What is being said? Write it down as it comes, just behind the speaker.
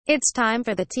It's time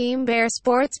for the Team Bear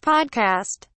Sports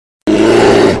Podcast.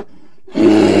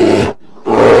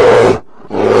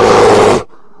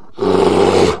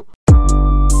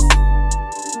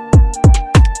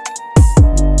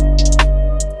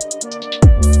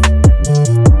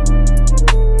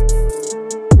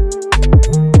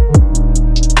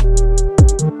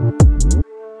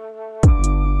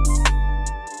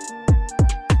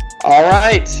 All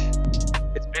right.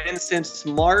 It's been since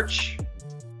March,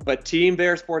 but Team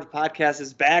Bear Sports Podcast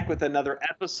is back with another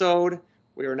episode.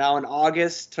 We are now in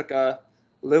August, took a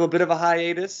little bit of a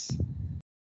hiatus.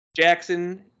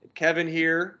 Jackson, Kevin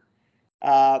here.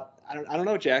 I don't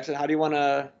know, Jackson. How do you want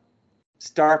to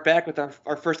start back with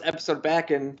our first episode back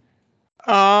in?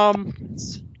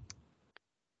 First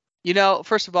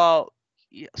of all,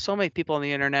 so many people on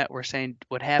the internet were saying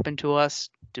what happened to us.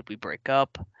 Did we break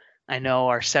up? I know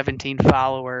our 17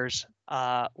 followers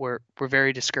were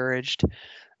very discouraged,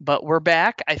 but we're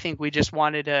back. I think we just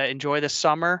wanted to enjoy the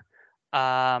summer,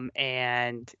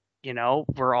 and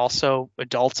we're also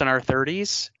adults in our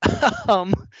 30s,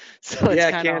 so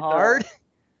it's kind of hard.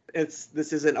 This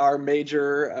isn't our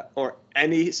major or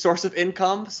any source of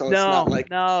income, so it's not like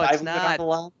it's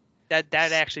not. That'd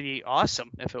actually be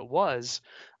awesome if it was.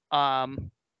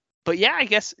 But yeah, I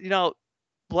guess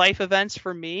life events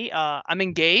for me. I'm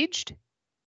engaged.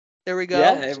 There we go.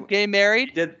 Yeah, getting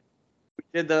married. We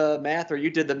did the math, or you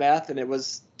did the math, and it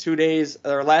was 2 days.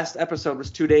 Our last episode was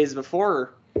 2 days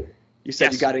before you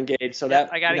said you got engaged. So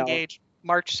I got engaged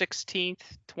March 16th,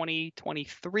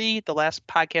 2023. The last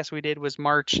podcast we did was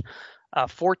March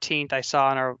 14th. I saw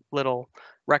on our little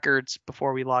records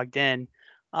before we logged in.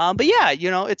 But yeah,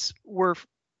 we're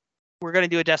gonna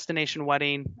do a destination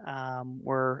wedding.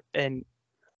 And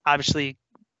obviously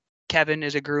Kevin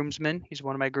is a groomsman. He's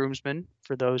one of my groomsmen,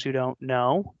 for those who don't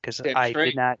know, because I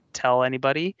did not tell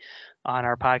anybody on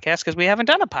our podcast because we haven't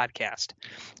done a podcast.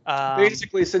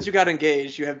 Basically, since you got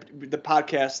engaged, the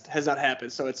podcast has not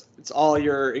happened, so it's all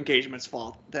your engagement's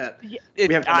fault that we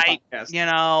haven't done a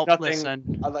podcast. Nothing,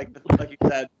 listen. Like you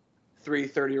said,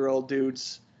 30-year-old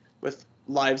dudes with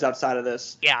lives outside of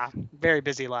this. Yeah, very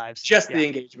busy lives. Just the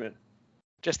engagement.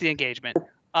 Here's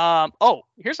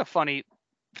a funny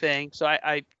thing. So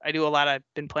I've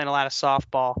been playing a lot of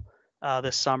softball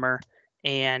this summer,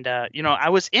 and I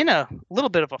was in a little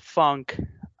bit of a funk.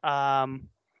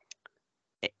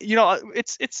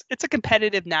 It's a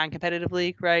competitive, non-competitive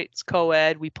league, right? It's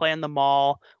co-ed. We play in the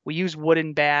mall. We use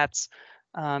wooden bats.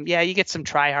 You get some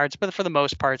tryhards, but for the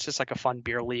most part, it's just like a fun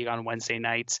beer league on Wednesday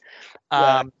nights. Go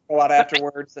out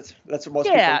afterwards. That's what most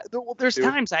people do. There's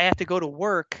times I have to go to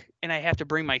work and I have to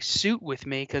bring my suit with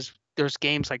me because there's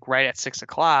games like right at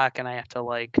 6:00 and I have to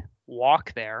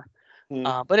walk there.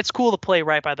 But it's cool to play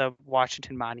right by the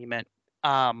Washington Monument.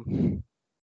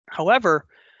 However,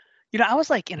 I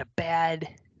was in a bad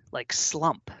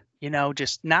slump,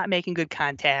 just not making good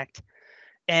contact.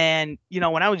 And,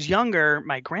 when I was younger,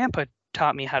 my grandpa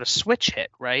taught me how to switch hit,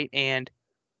 right? And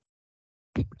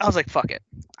I was like, fuck it.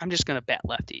 I'm just going to bat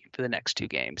lefty for the next 2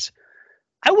 games.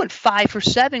 I went 5 for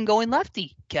 7 going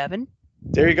lefty, Kevin.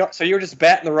 There you go. So you were just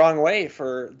batting the wrong way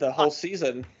for the whole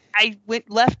season. I went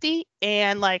lefty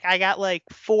and I got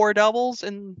 4 doubles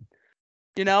and,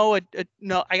 I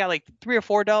got 3 or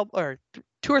 4 doubles or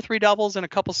 2 or 3 doubles and a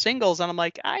couple singles. And I'm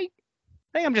like, I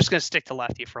think I'm just going to stick to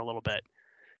lefty for a little bit,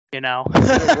 What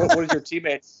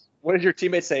did your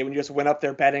teammates say when you just went up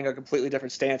there batting a completely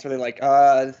different stance? Were they like,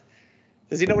 does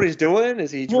he know what he's doing? Is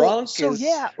he drunk?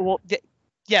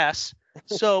 Yes.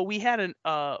 So we had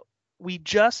we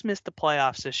just missed the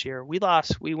playoffs this year. We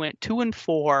went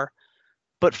 2-4,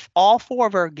 but all 4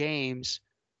 of our games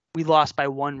we lost by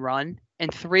 1 run,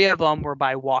 and 3 of them were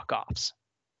by walk-offs.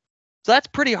 So that's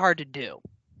pretty hard to do.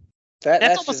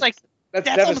 That's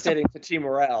devastating to team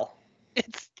morale.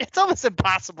 It's almost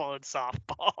impossible in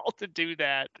softball to do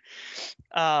that.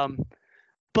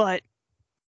 But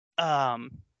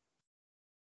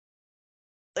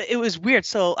it was weird.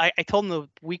 So I told them the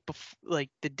week before,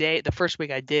 the first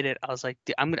week I did it, I was like,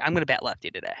 I'm gonna bat lefty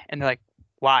today. And they're like,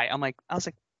 why? I'm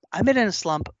in a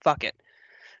slump. Fuck it.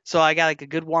 So I got a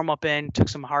good warm up in, took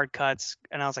some hard cuts,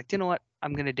 and I was like, you know what?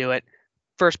 I'm gonna do it.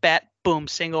 First bat, boom,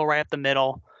 single right up the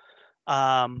middle.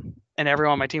 And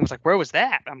everyone on my team was like, where was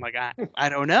that? I'm like, I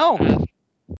don't know.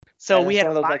 So we had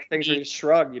one of those things where you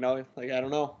shrug, I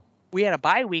don't know. We had a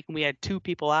bye week and we had 2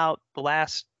 people out the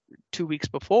last 2 weeks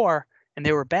before, and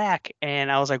they were back,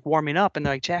 and I was warming up, and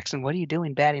they're like, Jackson, what are you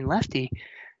doing batting lefty?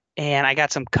 And I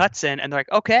got some cuts in, and they're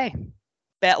like, okay,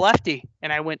 bat lefty.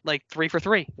 And I went 3 for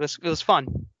 3. It was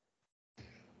fun.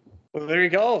 Well, there you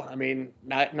go. I mean,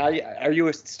 now are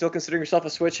you still considering yourself a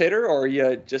switch hitter, or are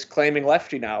you just claiming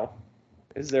lefty now?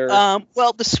 Is there?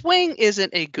 Well, the swing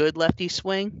isn't a good lefty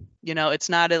swing. It's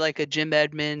not like a Jim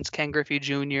Edmonds, Ken Griffey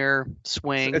Jr.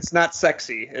 swing. It's not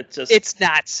sexy. It's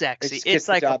not sexy. It's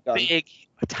like a done. big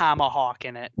tomahawk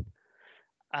in it.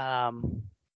 But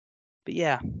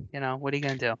yeah, what are you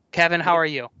gonna do? Kevin, how are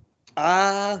you?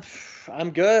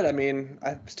 I'm good. I mean,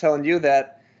 I was telling you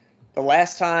that the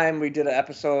last time we did an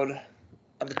episode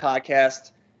of the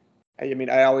podcast, I mean,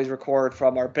 I always record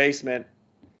from our basement.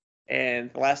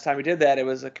 And the last time we did that, it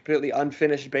was a completely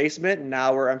unfinished basement. And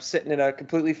now I'm sitting in a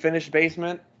completely finished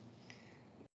basement.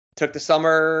 Took the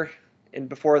summer and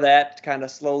before that to kind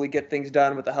of slowly get things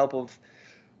done with the help of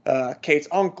Kate's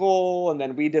uncle. And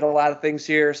then we did a lot of things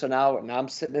here. So now I'm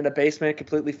sitting in a basement,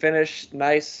 completely finished,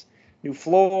 nice new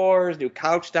floors, new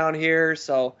couch down here.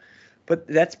 So, but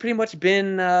that's pretty much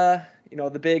been,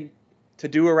 the big to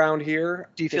do around here.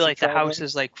 Do you feel like the house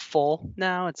is like full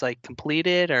now? It's like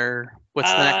completed, or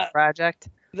what's the next project?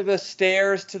 The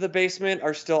stairs to the basement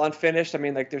are still unfinished. I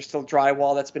mean, like there's still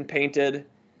drywall that's been painted.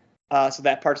 So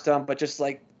that part's done, but just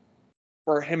like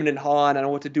we're hemming and hawing. I don't know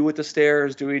what to do with the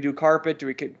stairs. Do we do carpet? Do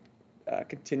we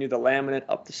continue the laminate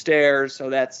up the stairs? So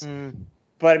that's,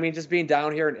 but I mean, just being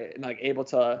down here and like able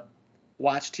to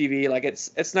watch TV, like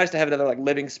it's nice to have another like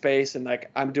living space. And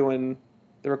like I'm doing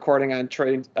the recording on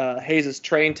Hayes'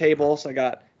 train table. So I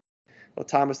got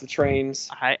Thomas the Trains.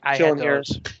 I had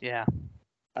those. Here.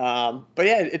 Yeah. But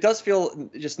yeah, it does feel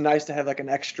just nice to have like an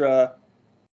extra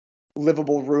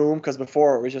livable room, because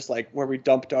before it was just like where we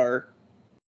dumped our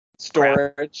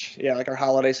storage, like our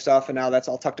holiday stuff, and now that's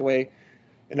all tucked away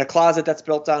in a closet that's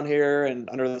built down here and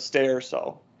under the stairs.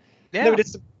 So yeah, we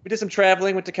did some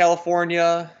traveling, went to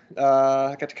California.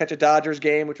 I got to catch a Dodgers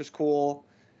game, which was cool.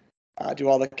 Do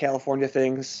all the California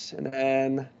things, and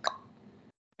then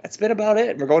that's been about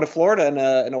it. We're going to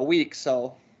Florida in a week,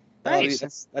 so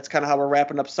nice. That's kind of how we're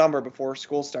wrapping up summer before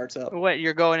school starts up. What,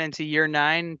 you're going into year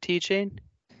 9 teaching?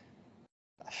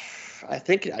 I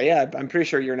think, yeah, I'm pretty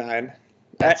sure year 9.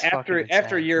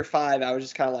 After year 5, I was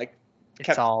just kind of like,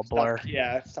 it's all blur.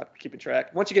 Stop keeping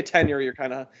track. Once you get tenure, you're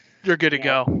good to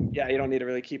go. Yeah, you don't need to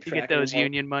really keep track. You get those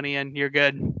union money and you're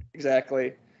good.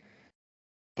 Exactly.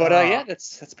 But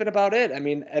that's been about it. I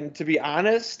mean, and to be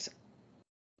honest,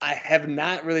 I have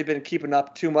not really been keeping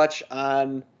up too much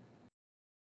on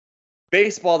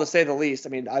baseball, to say the least. I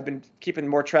mean, I've been keeping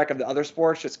more track of the other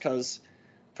sports just because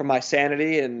for my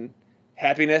sanity and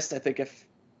happiness. I think if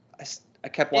I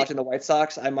kept watching the White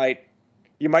Sox,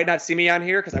 you might not see me on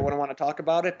here because I wouldn't want to talk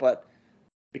about it, but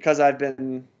because I've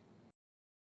been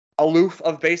aloof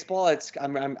of baseball,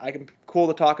 I'm cool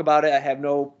to talk about it. I have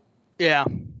no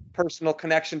personal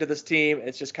connection to this team.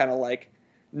 It's just kind of like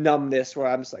numbness where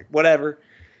I'm just like, whatever.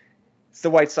 It's the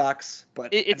White Sox, but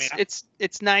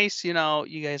it's nice. You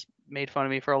guys made fun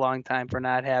of me for a long time for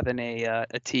not having a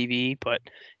TV, but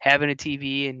having a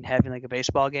TV and having like a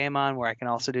baseball game on where I can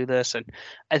also do this. And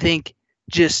I think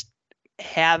just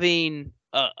having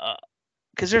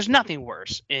because there's nothing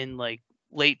worse in like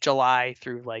late July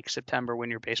through like September when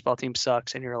your baseball team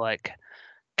sucks and you're like,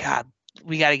 God,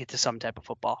 we got to get to some type of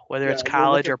football, whether it's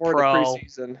college or pro.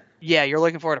 Yeah, you're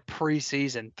looking forward to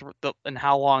preseason and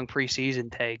how long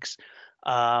preseason takes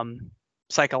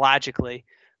psychologically.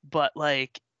 But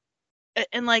like,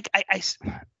 and like I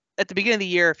at the beginning of the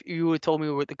year, if you had told me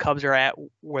where the Cubs are at,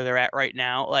 where they're at right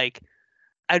now, like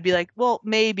I'd be like, well,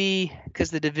 maybe because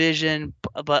the division,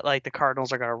 but like the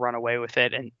Cardinals are going to run away with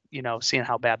it. And, seeing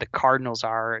how bad the Cardinals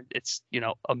are, it's,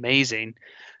 amazing.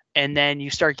 And then you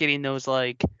start getting those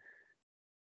like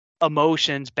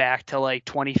emotions back to like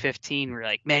 2015 where you're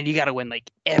like, man, you got to win like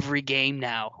every game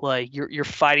now. Like you're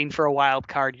fighting for a wild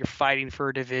card. You're fighting for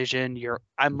a division.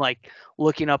 I'm like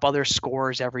looking up other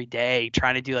scores every day,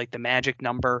 trying to do like the magic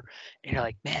number. And you're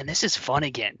like, man, this is fun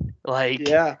again. Like,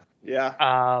 yeah.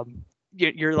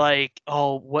 You're like,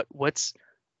 oh, what's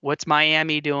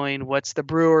Miami doing? What's the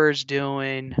Brewers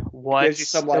doing?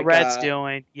 What's the Reds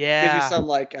doing? Yeah. Gives you some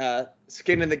like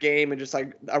skin in the game and just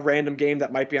like a random game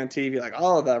that might be on TV. Like,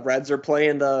 oh, the Reds are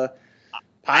playing the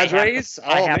Padres.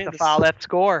 I have to follow that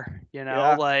score.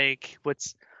 Like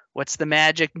what's the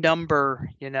magic number?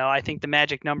 I think the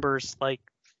magic number's like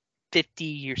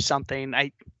 50 or something.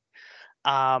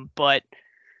 But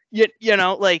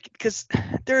like, because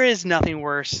there is nothing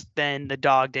worse than the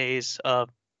dog days of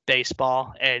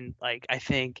baseball. And like, I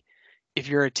think if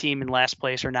you're a team in last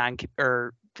place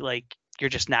or like you're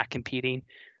just not competing,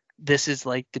 this is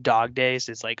like the dog days.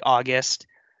 It's like August,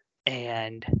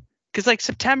 and because like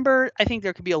September, I think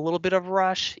there could be a little bit of a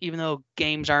rush, even though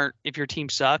games aren't, if your team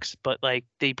sucks, but like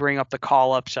they bring up the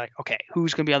call ups like, okay,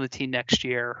 who's going to be on the team next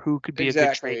year? Who could be a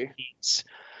good trade piece?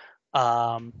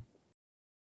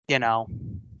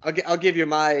 I'll give you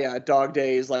my dog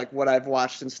days, like what I've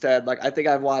watched instead. Like I think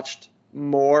I've watched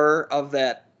more of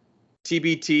that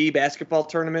TBT basketball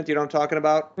tournament. You know what I'm talking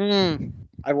about? Mm.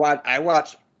 I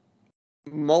watched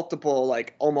multiple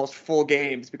like almost full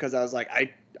games because I was like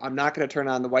I'm not going to turn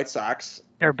on the White Sox.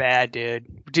 They're bad,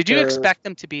 dude. Did you expect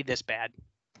them to be this bad?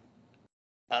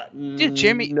 Dude,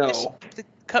 Jimmy, no,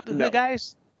 the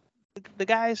guys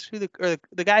who the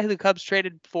guy who the Cubs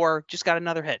traded for just got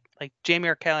another hit. Like Jamie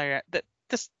Arkelly, that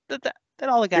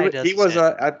all the guy does. He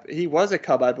was a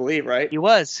Cub, I believe, right? He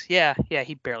was, yeah.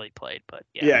 He barely played, but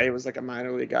yeah. Yeah, he was like a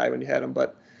minor league guy when you had him,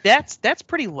 but that's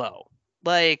pretty low.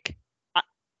 Like,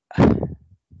 and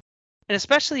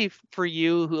especially for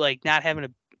you who like not having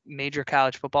a major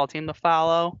college football team to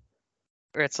follow,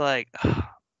 where it's like,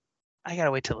 I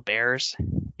gotta wait till the Bears.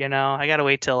 You know, I gotta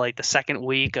wait till like the second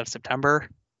week of September.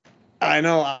 I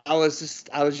know. I was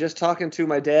just talking to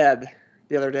my dad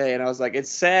the other day, and I was like, it's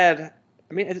sad.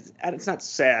 I mean, it's not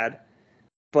sad,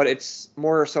 but it's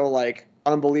more so like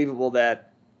unbelievable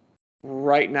that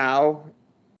right now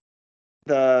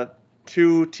the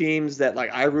two teams that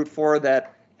like I root for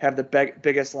that have the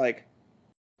biggest like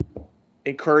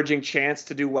encouraging chance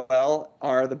to do well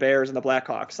are the Bears and the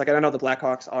Blackhawks. Like I know the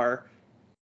Blackhawks are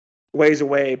ways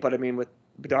away, but I mean with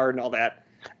Bedard and all that.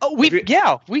 Oh, we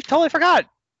totally forgot.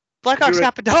 Blackhawks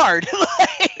got Bedard.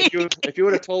 if you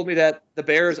would have told me that the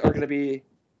Bears are going to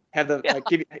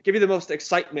give you the most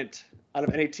excitement out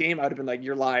of any team, I would have been like,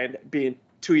 you're lying. Being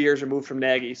 2 years removed from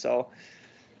Nagy, so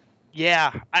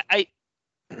yeah, I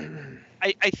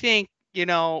think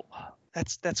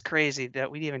that's crazy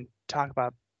that we even talk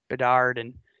about Bedard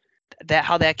and that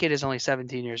how that kid is only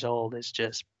 17 years old is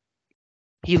just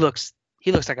he looks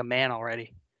like a man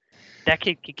already. That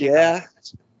kid can kick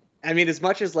ass. I mean, as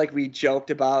much as like we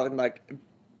joked about and like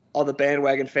all the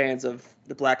bandwagon fans of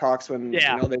the Blackhawks when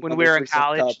when we were in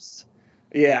college. Cups.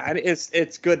 Yeah, and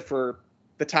it's good for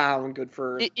the town, good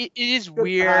for it is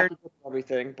weird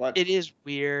everything, but it is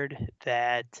weird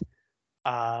that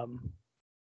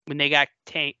when they got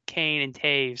Kane and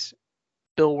Taves,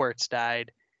 Bill Wirtz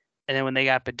died, and then when they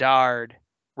got Bedard,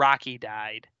 Rocky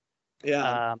died.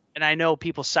 Yeah. And I know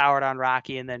people soured on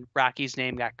Rocky, and then Rocky's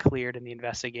name got cleared in the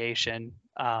investigation.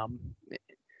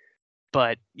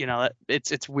 But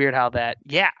it's weird how that.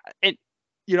 Yeah, and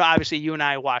obviously you and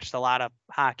I watched a lot of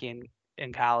hockey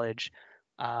in college.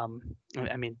 I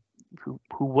mean, who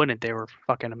wouldn't? They were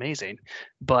fucking amazing.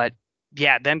 But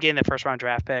yeah, them getting the first round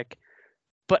draft pick.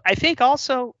 But I think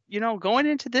also, going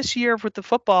into this year with the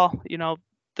football,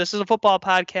 this is a football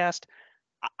podcast.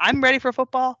 I'm ready for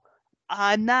football.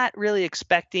 I'm not really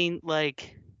expecting I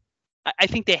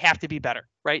think they have to be better,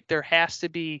 right? There has to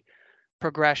be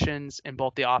progressions in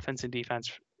both the offense and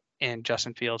defense, and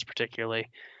Justin Fields particularly.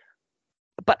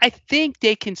 But I think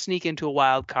they can sneak into a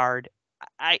wild card.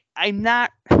 I'm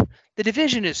not. The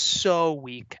division is so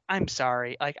weak. I'm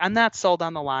sorry. I'm not sold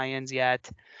on the Lions yet.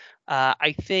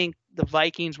 I think the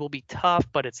Vikings will be tough,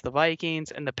 but it's the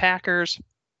Vikings and the Packers.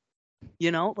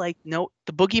 No,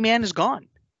 the boogeyman is gone.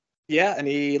 Yeah, and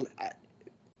he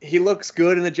looks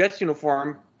good in the Jets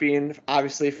uniform, being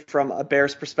obviously from a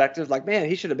Bears perspective. Like, man,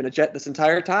 he should have been a Jet this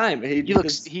entire time.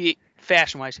 He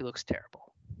fashion-wise, he looks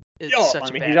terrible. He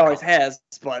always has,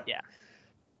 but yeah.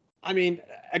 I mean,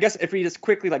 I guess if we just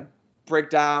quickly break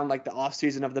down the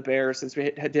offseason of the Bears, since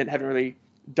we haven't really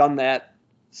done that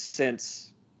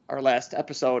since our last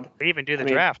episode. We even do the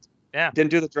draft. Yeah.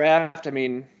 Didn't do the draft. I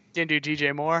mean, didn't do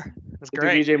DJ Moore. That's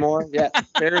great. DJ Moore. Yeah.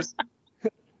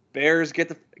 Bears get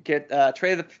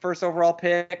trade the first overall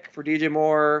pick for DJ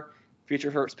Moore,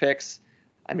 future first picks.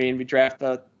 I mean, we draft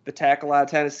the tackle out of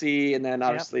Tennessee, and then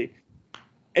obviously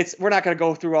we're not going to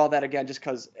go through all that again just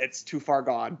because it's too far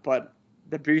gone. But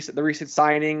the recent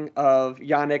signing of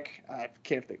Yannick, I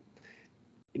can't think.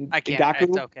 I can't. Ngakoue?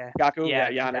 It's okay. Ngakoue? Yeah,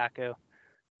 Yannick. Ngakoue.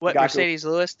 What, Ngakoue. Mercedes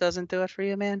Lewis doesn't do it for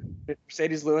you, man?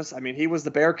 Mercedes Lewis, I mean, he was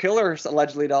the bear killer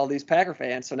allegedly to all these Packer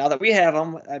fans. So now that we have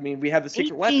him, I mean, we have the secret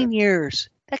 18 weapon. years.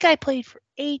 That guy played for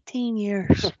 18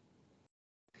 years.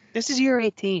 This is year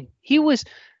 18. He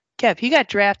got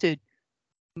drafted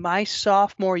my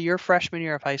sophomore year, freshman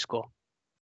year of high school.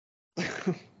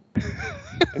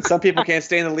 And some people can't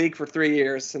stay in the league for 3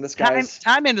 years, and this guy's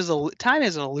time is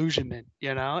an illusionment,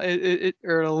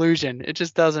 or an illusion. It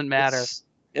just doesn't matter.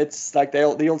 It's like the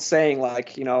old saying,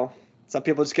 some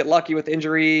people just get lucky with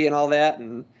injury and all that,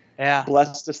 and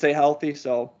blessed to stay healthy.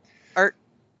 So, are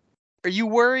you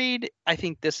worried? I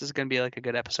think this is going to be a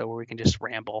good episode where we can just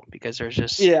ramble because there's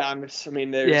just there's let's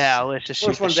just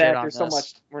shoot the shit on there's this. So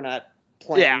much we're not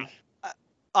playing.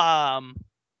 Yeah.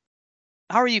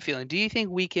 How are you feeling? Do you think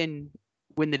we can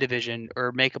win the division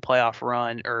or make a playoff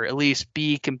run or at least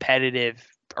be competitive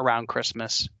around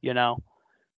Christmas, you know?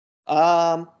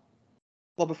 Well,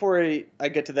 before I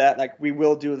get to that, like we're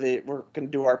going to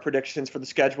do our predictions for the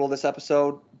schedule this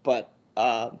episode, but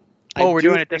we're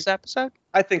doing it this episode?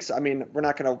 I think so. I mean, we're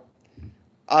not going to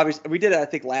obviously we did it I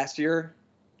think last year.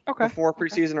 Okay. Before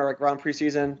preseason or like around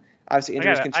preseason. Obviously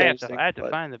injuries can change things. I have to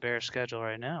find the Bears schedule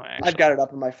right now, actually. I've got it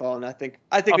up on my phone. I think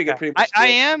we get pretty much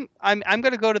I'm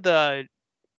going to go to the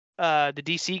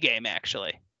DC game,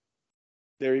 actually.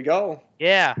 There you go.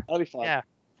 Yeah. That'll be fun. Yeah.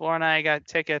 Flora and I got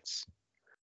tickets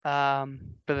for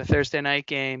the Thursday night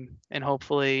game, and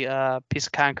hopefully a piece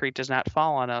of concrete does not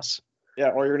fall on us. Yeah,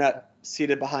 or you're not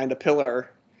seated behind a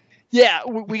pillar. Yeah,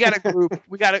 we got a group.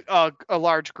 We got a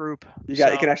large group. You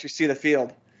can actually see the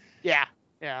field. Yeah.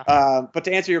 Yeah. But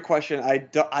to answer your question,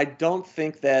 I don't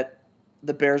think that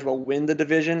the Bears will win the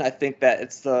division. I think that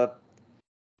it's the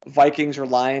Vikings or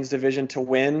Lions division to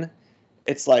win.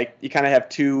 It's like you kind of have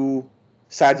two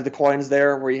sides of the coins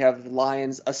there, where you have the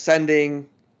Lions ascending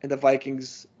and the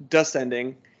Vikings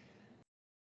descending.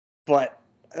 But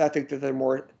I think that they're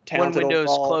more talented. One window's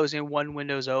overall. Closing, one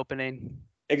window's opening.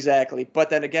 Exactly. But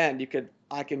then again,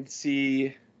 I can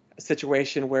see a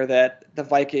situation where the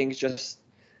Vikings just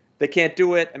they can't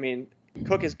do it. I mean,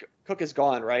 Cook is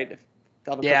gone, right? If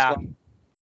Dalvin Cook's gone.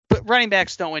 But running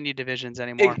backs don't win you divisions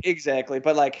anymore. Exactly.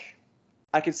 But like,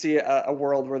 I could see a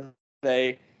world where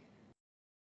they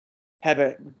have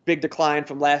a big decline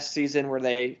from last season, where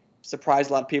they surprised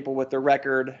a lot of people with their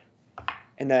record.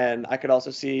 And then I could also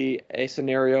see a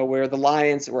scenario where the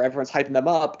Lions, where everyone's hyping them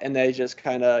up, and they just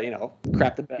kind of,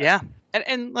 crap the bed. Yeah.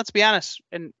 And let's be honest,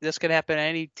 and this could happen to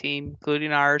any team,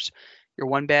 including ours. You're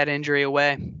one bad injury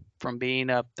away from being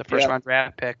the first round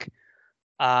draft pick.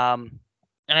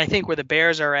 And I think where the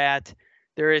Bears are at,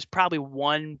 there is probably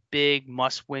one big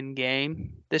must-win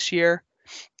game this year.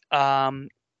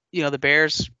 The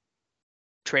Bears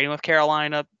trading with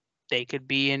Carolina, they could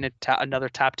be in another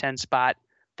top 10 spot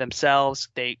themselves.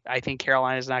 I think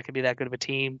Carolina is not going to be that good of a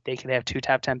team. They could have 2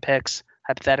 top 10 picks,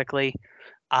 hypothetically.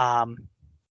 I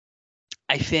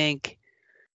think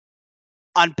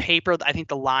on paper, I think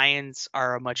the Lions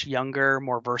are a much younger,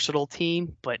 more versatile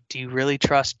team, but do you really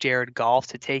trust Jared Goff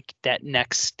to take that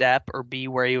next step or be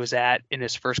where he was at in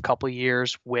his first couple of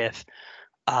years with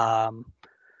LA?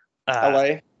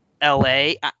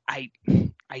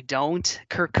 I don't.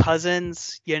 Kirk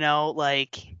Cousins,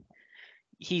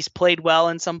 he's played well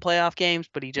in some playoff games,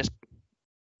 but he just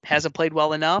hasn't played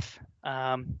well enough.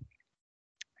 A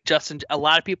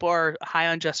lot of people are high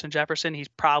on Justin Jefferson. He's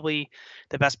probably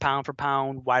the best pound for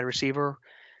pound wide receiver.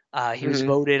 He was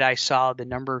voted, I saw, the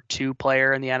number 2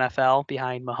 player in the NFL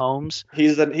behind Mahomes.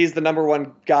 He's the number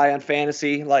 1 guy on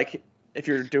fantasy. Like if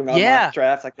you're doing a mock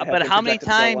draft, like but how many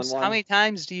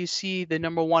times do you see the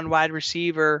number 1 wide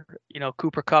receiver?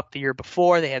 Cooper Kupp the year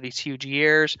before, they had these huge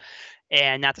years.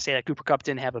 And not to say that Cooper Kupp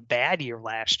didn't have a bad year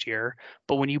last year,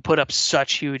 but when you put up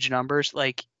such huge numbers,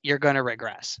 like you're gonna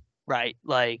regress. Right,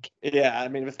 like I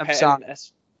mean, with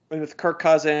Kirk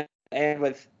Cousins and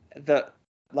with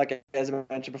as I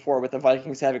mentioned before, with the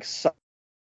Vikings having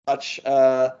such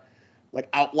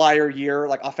outlier year,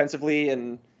 like offensively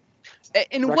and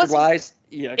record-wise,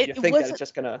 you think that it's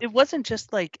just gonna. It wasn't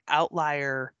just like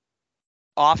outlier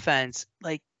offense.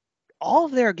 Like all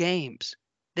of their games,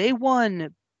 they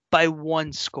won by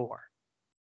 1 score.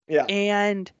 Yeah,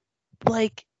 and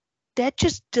like that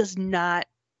just does not.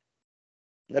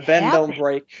 The bend don't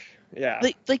break. Yeah.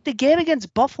 Like the game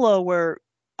against Buffalo where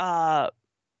the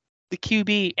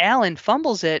QB Allen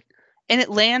fumbles it and it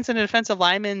lands in a defensive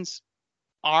lineman's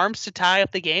arms to tie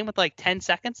up the game with like 10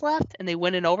 seconds left and they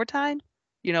win in overtime,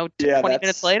 20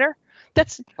 minutes later.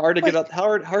 That's hard to get up,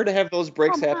 hard to have those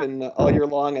breaks happen all year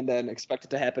long and then expect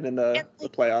it to happen in the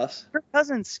playoffs. Kirk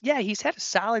Cousins, he's had a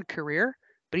solid career,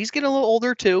 but he's getting a little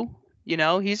older too.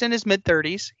 He's in his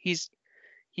mid-30s. He's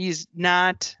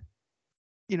not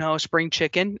a spring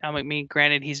chicken. I mean,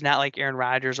 granted, he's not like Aaron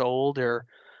Rodgers old or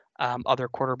other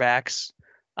quarterbacks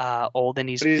old, and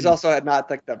he's also not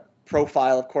like the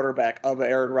profile of quarterback of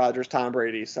Aaron Rodgers, Tom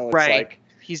Brady. So it's like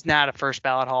he's not a first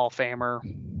ballot Hall of Famer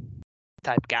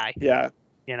type guy. Yeah.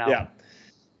 Yeah.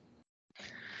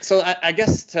 So I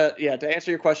guess to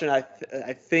answer your question, I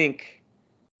think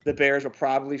the Bears will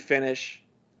probably finish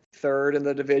 3rd in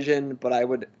the division, but I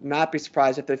would not be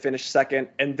surprised if they finish 2nd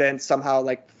and then somehow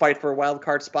fight for a wild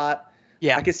card spot.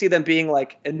 Yeah, I could see them being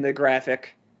in the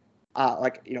graphic,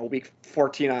 week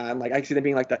 14 on. I see them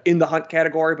being in the hunt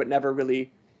category, but never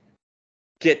really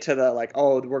get to the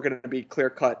we're going to be clear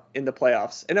cut in the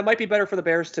playoffs. And it might be better for the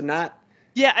Bears to not.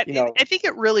 Yeah, I think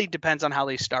it really depends on how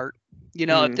they start.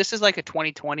 If this is like a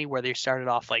 2020 where they started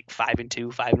off like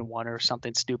 5-2, 5-1 or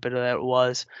something stupid that it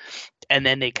was, and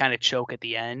then they kind of choke at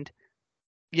the end,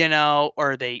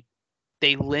 or they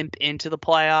limp into the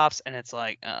playoffs and it's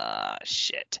like,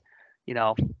 shit,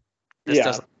 this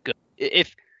doesn't look good.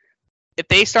 If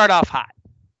they start off hot,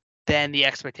 then the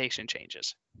expectation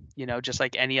changes, just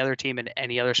like any other team in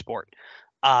any other sport.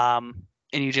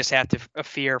 And you just have to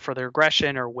fear for the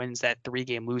regression or wins that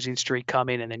 3-game losing streak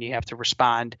coming, and then you have to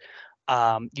respond.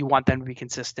 You want them to be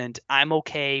consistent. I'm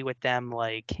okay with them.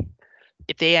 Like,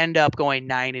 if they end up going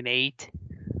 9-8,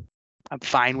 I'm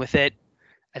fine with it.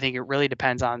 I think it really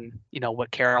depends on,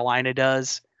 what Carolina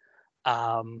does,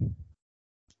 to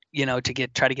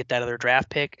try to get that other draft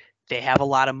pick. They have a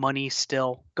lot of money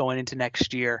still going into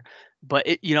next year, but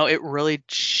it really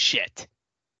shit.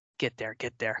 Get there.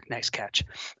 Nice catch.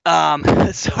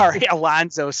 Sorry,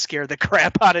 Alonso scared the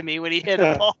crap out of me when he hit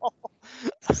a ball.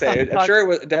 I'm sure it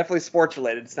was definitely sports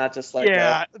related. It's not just like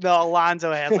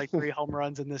Alonso has like 3 home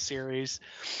runs in this series.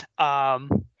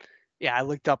 I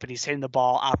looked up and he's hitting the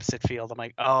ball opposite field. I'm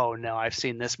like, oh no, I've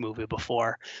seen this movie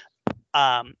before.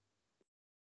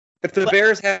 If the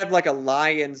Bears had like a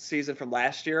Lions season from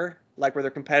last year, like where they're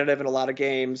competitive in a lot of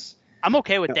games, I'm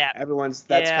okay with that.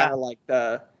 That's kind of like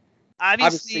the.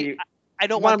 Obviously, I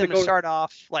don't want them to start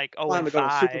off like 0-5. Want to go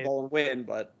to Super Bowl and win,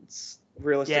 but it's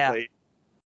realistically.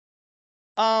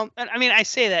 And I mean, I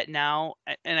say that now,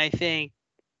 and I think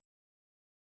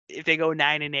if they go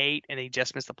 9-8 and they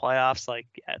just miss the playoffs, like,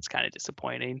 it's kind of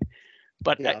disappointing.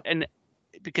 But and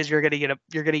because you're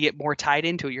gonna get more tied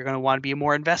into it, you're gonna want to be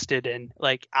more invested, and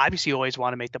like obviously you always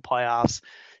want to make the playoffs.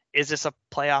 Is this a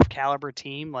playoff caliber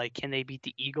team? Like, can they beat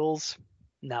the Eagles?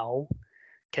 No.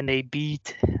 Can they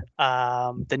beat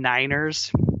the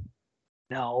Niners?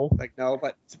 No. No,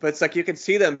 but it's like you can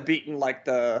see them beating like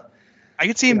the. I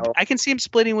can see him. I can see him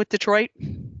splitting with Detroit.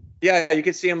 Yeah, you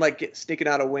can see him like sneaking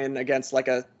out a win against like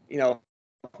a. I'm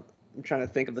trying to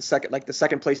think of the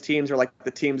second place teams or like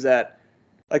the teams that,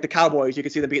 like the Cowboys. You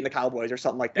can see them beating the Cowboys or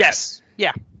something like that. Yes.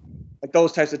 Yeah. Like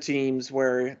those types of teams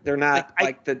where they're not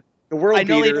the world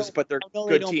beaters, but they're good teams. I know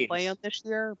they don't play them this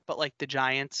year, but like the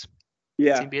Giants.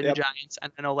 Yeah, being the Giants.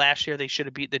 I know last year they should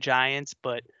have beat the Giants,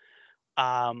 but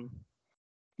I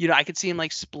could see him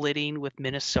like splitting with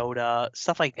Minnesota,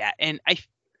 stuff like that. And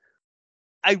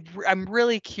I'm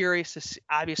really curious to see.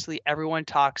 Obviously, everyone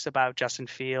talks about Justin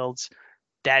Fields.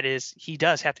 That is, he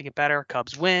does have to get better.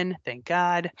 Cubs win, thank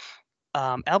God.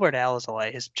 Albert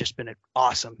Alzolay has just been an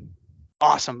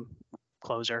awesome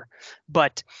closer,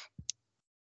 but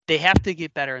they have to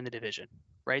get better in the division,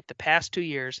 right? The past 2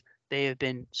 years, they have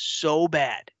been so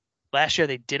bad. Last year,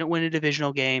 they didn't win a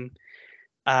divisional game.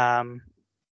 You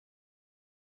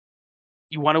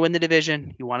want to win the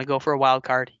division. You want to go for a wild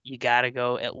card. You got to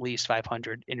go at least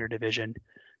 500 in your division.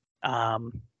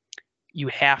 You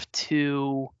have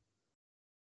to.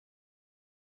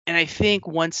 And I think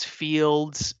once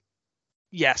Fields,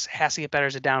 yes, has to get better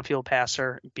as a downfield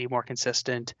passer, be more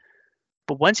consistent.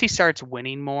 But once he starts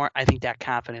winning more, I think that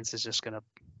confidence is just going to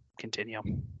continue.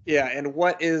 Yeah, and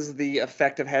what is the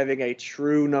effect of having a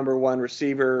true number one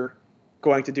receiver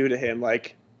going to do to him?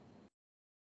 Like,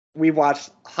 we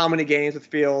watched how many games with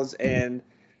Fields, and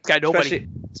got nobody.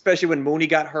 Especially when Mooney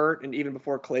got hurt, and even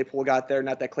before Claypool got there.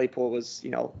 Not that Claypool was,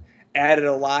 added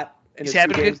a lot. He's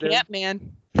having a good camp,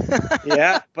 man.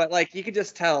 Yeah, but like you could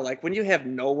just tell, like when you have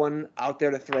no one out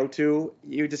there to throw to,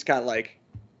 you just got like,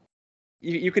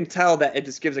 you can tell that it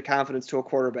just gives a confidence to a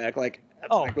quarterback. Like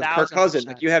with Kirk Cousins,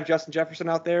 like you have Justin Jefferson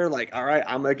out there, like, all right,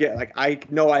 I'm gonna get, like, I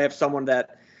know I have someone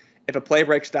that if a play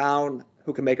breaks down,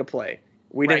 who can make a play.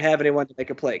 We didn't have anyone to make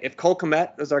a play. If Cole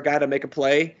Kmet was our guy to make a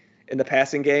play in the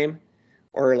passing game,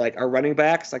 or like our running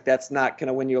backs, like that's not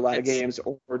gonna win you a lot of games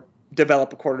or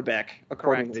develop a quarterback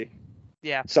accordingly. Correct.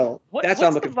 Yeah. So that's what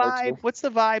I'm looking forward to. What's the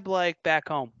vibe like back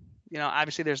home?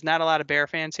 Obviously there's not a lot of Bear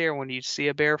fans here. When you see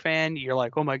a Bear fan, you're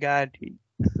like, oh my God.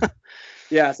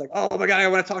 Yeah, it's like, oh my God, I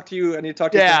want to talk to you. I need to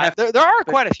talk to you. Yeah, there are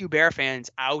quite a few Bear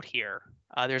fans out here.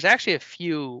 There's actually a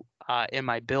few in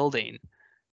my building,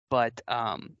 but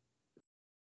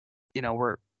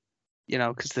we're,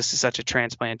 because this is such a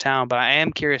transplant town. But I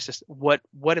am curious, what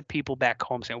do people back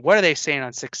home saying? What are they saying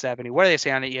on 670? What are they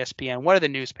saying on the ESPN? What are the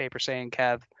newspapers saying,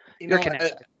 Kev? You're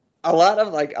connected. A lot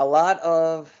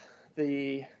of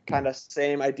the kind of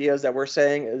same ideas that we're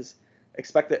saying is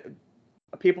expect that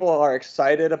people are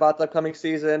excited about the upcoming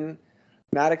season,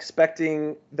 not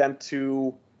expecting them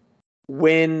to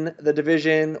win the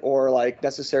division or like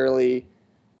necessarily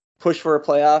push for a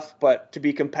playoff, but to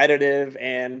be competitive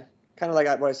and kind of like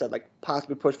what I said, like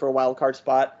possibly push for a wild card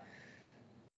spot.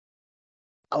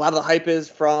 a lot of the hype is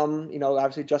from,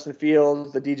 obviously Justin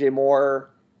Fields, the DJ Moore,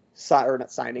 or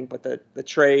not signing, but the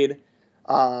trade.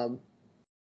 And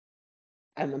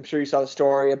I'm sure you saw the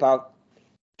story about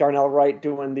Darnell Wright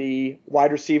doing the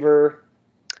wide receiver.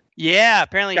 Yeah,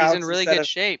 apparently he's in really good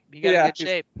shape. He got in good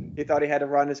shape. He thought he had to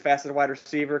run as fast as a wide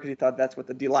receiver because he thought that's what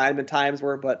the D lineman times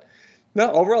were. But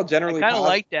no, overall, generally, I kind of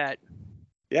like that.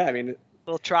 Yeah, I mean, a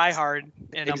little try hard.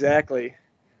 Exactly.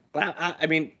 But I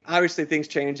mean, obviously things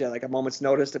change at like a moment's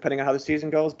notice depending on how the season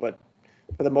goes. But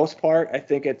for the most part, I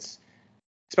think it's,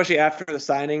 especially after the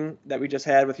signing that we just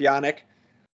had with Yannick,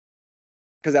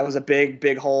 because that was a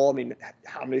big hole. I mean,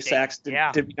 how many sacks did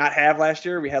we not have last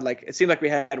year? We had it seemed like we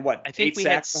had what? I think 8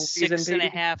 sacks we had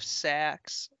 6.5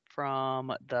 sacks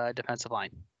from the defensive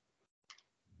line.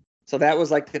 So that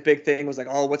was like the big thing was like,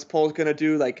 oh, what's Poles gonna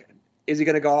do? Like, is he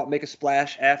gonna go out and make a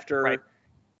splash after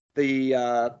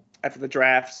the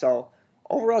draft? So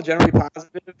overall, generally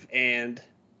positive, and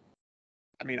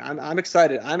I mean, I'm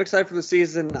excited. I'm excited for the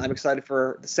season. I'm excited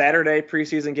for the Saturday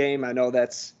preseason game. I know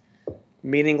that's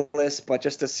meaningless, but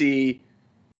just to see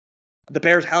the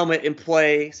Bears helmet in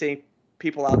play, seeing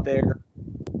people out there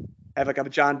have like a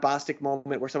John Bostic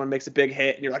moment where someone makes a big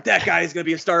hit and you're like, that guy is going to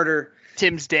be a starter.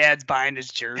 Tim's dad's buying his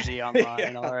jersey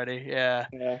online already. Yeah.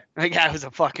 That guy was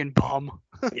a fucking bum.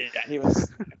 He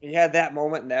had that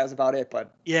moment and that was about it.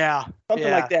 But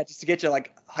something like that just to get you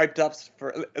like hyped up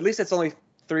for, at least it's only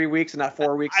 3 weeks and not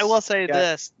 4 weeks. I will say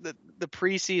this, the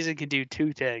preseason can do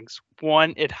two things.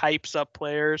 One, it hypes up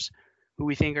players who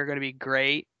we think are going to be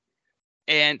great.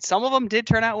 And some of them did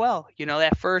turn out well.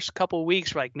 That first couple of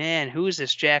weeks, we're like, man, who is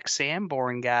this Jack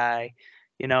Sanborn guy?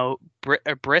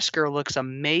 Brisker looks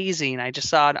amazing. I just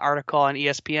saw an article on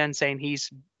ESPN saying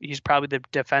he's probably the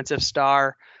defensive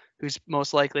star who's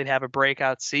most likely to have a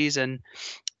breakout season.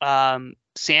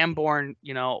 Sanborn,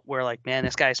 we're like, man,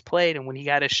 this guy's played. And when he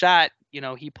got his shot,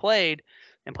 he played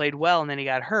and played well. And then he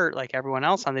got hurt like everyone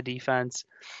else on the defense.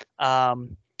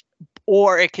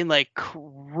 Or it can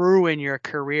ruin your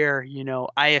career.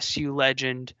 ISU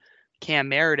legend Cam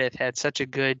Meredith had such a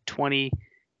good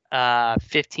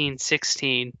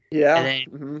 2015-16. Yeah. And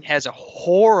then has a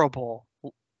horrible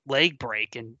leg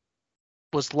break and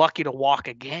was lucky to walk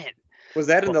again. Was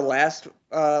that in the last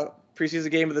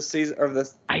preseason game of the season or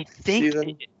the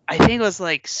season? I think it was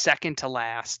second to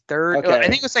last, third. Okay. I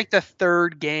think it was the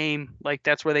third game.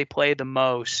 That's where they play the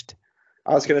most.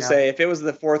 I was going to say, if it was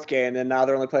the fourth game and now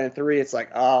they're only playing 3, it's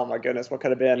like, oh my goodness, what could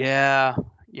have been? Yeah.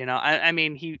 I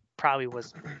mean, he probably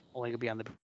was only going to be on the,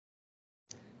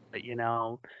 but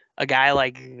a guy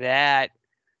like that,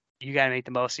 you got to make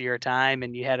the most of your time,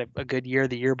 and you had a good year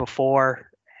the year before.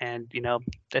 And,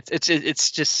 it's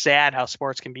just sad how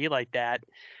sports can be like that.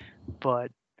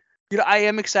 But, I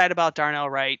am excited about Darnell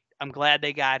Wright. I'm glad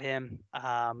they got him.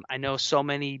 I know so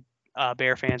many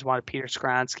Bear fans wanted Peter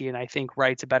Skronsky, and I think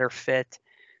Wright's a better fit.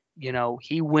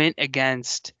 He went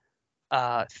against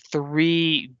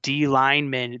 3 D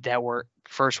linemen that were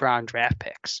first-round draft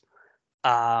picks,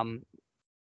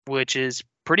 which is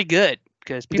pretty good.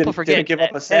 Because people forget. Didn't give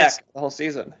up a sack the whole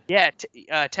season. Yeah,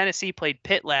 Tennessee played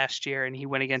Pitt last year, and he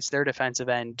went against their defensive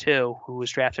end too, who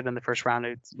was drafted in the first round.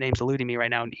 His name's eluding me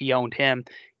right now. He owned him.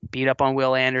 Beat up on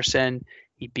Will Anderson.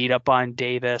 He beat up on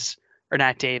Davis, or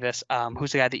not Davis.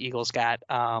 Who's the guy the Eagles got?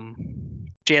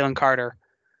 Jalen Carter.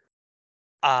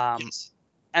 Yes.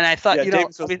 And I thought,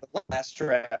 Davis was the last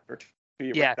draft or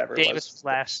 2. Yeah, Davis was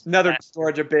last. Another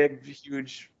Georgia big,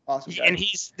 huge. Awesome guy. And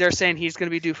they're saying he's going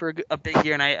to be due for a big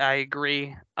year, and I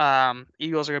agree.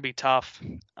 Eagles are going to be tough,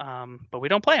 but we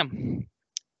don't play them.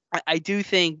 I do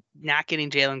think not getting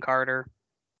Jalen Carter,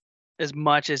 as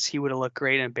much as he would have looked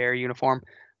great in a Bear uniform,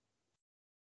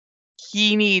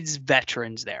 he needs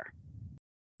veterans there.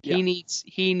 Yeah.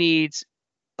 He needs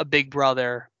a big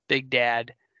brother, big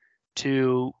dad,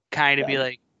 to kind of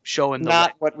be show him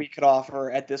not what we could offer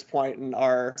at this point in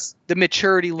the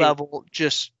maturity level.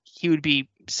 Just he would be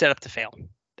set up to fail.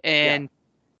 And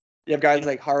you have guys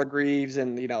like Hargreaves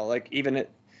and even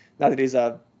not that he's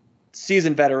a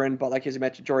seasoned veteran, but as you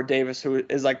mentioned, Jordan Davis, who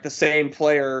is the same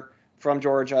player from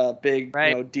Georgia, big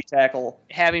D tackle.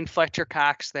 Having Fletcher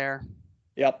Cox there.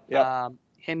 Yep.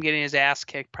 Him getting his ass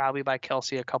kicked probably by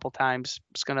Kelsey a couple times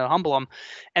is going to humble him.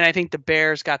 And I think the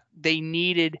Bears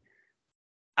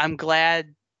I'm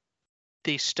glad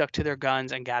they stuck to their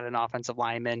guns and got an offensive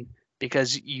lineman,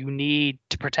 because you need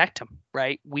to protect him,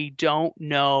 right? We don't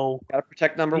know. Got to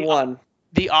protect number 1.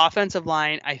 The offensive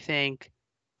line, I think,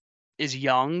 is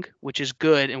young, which is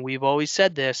good. And we've always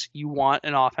said this. You want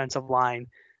an offensive line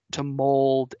to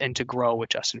mold and to grow with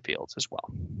Justin Fields as well.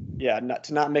 Yeah,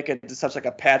 to not make it such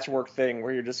a patchwork thing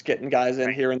where you're just getting guys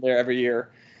in here and there every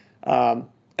year. And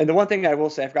And the one thing I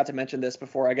will say, I forgot to mention this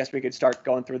before. I guess we could start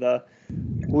going through the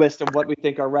list of what we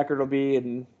think our record will be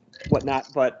and whatnot.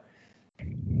 But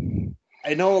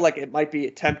I know like it might be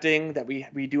tempting that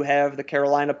we do have the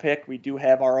Carolina pick. We do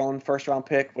have our own first round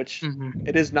pick, which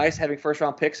it is nice having first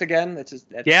round picks again. That's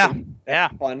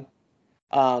fun.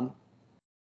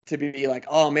 To be like,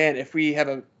 oh man, if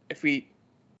we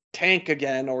tank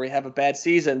again or we have a bad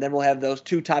season, then we'll have those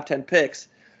 2 top 10 picks.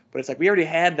 But it's like we already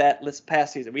had that this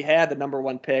past season. We had the number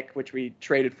 1 pick, which we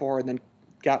traded for, and then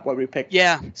got what we picked.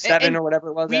 7 or whatever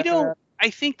it was. I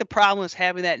think the problem is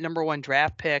having that number 1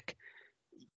 draft pick.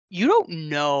 You don't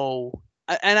know,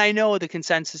 and I know the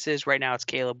consensus is right now it's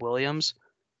Caleb Williams.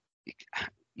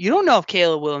 You don't know if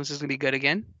Caleb Williams is going to be good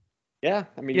again. Yeah,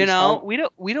 I mean,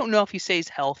 we don't know if he stays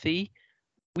healthy.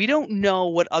 We don't know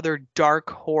what other dark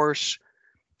horse.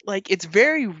 Like, it's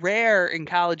very rare in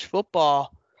college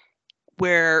football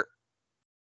where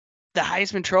the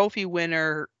Heisman Trophy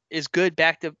winner is good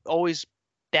always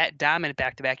that dominant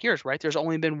back-to-back years, right? There's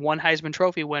only been one Heisman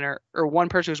Trophy winner or one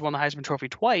person who's won the Heisman Trophy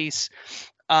twice.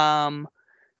 And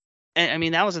I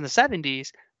mean, that was in the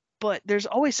 70s, but there's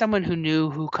always someone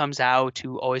who comes out,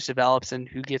 who always develops and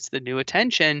who gets the new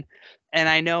attention. And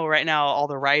I know right now all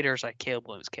the writers like Caleb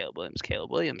Williams.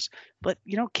 But,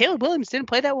 Caleb Williams didn't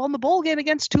play that well in the bowl game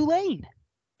against Tulane.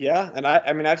 Yeah, and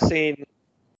I mean, I've seen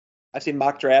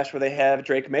mock drafts where they have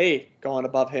Drake May going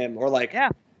above him or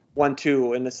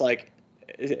 1-2, and it's like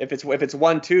if it's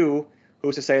 1-2,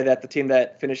 who's to say that the team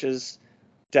that finishes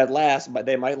dead last, but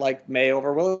they might like May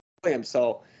over Williams.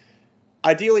 So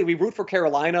ideally, we root for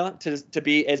Carolina to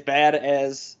be as bad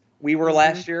as we were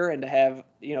last year and to have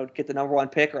get the number 1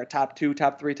 pick or a top 2,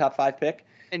 top 3, top 5 pick.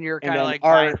 And you're kind of like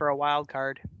vying for a wild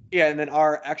card. Yeah, and then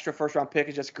our extra first round pick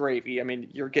is just gravy. I mean,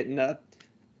 you're getting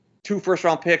 2 first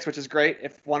round picks, which is great.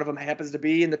 If one of them happens to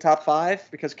be in the top 5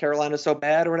 because Carolina's so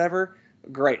bad or whatever,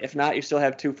 great. If not, you still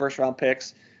have 2 first round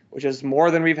picks, which is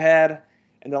more than we've had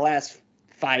in the last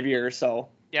 5 years. So.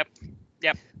 Yep.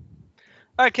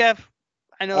 All right, Kev.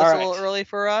 I know it's a little early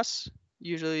for us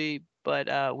usually,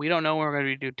 but we don't know when we're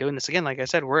going to be doing this again. Like I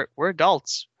said, we're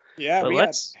adults. Yeah,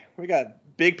 we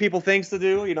got big people things to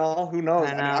do. Who knows?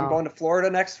 I mean, I'm going to Florida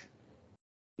next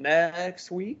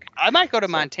week. I might go to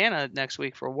Montana next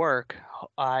week for work.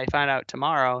 I find out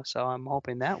tomorrow, so I'm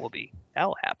hoping that will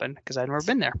happen because I've never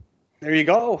been there. There you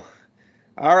go.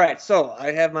 All right, so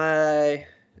I have my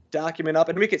document up,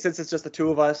 and since it's just the 2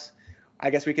 of us, I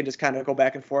guess we can just kind of go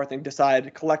back and forth and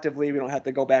decide collectively. We don't have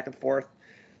to go back and forth.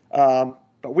 But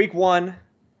week 1,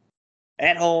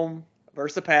 at home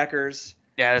versus the Packers.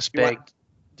 Yeah, that's big.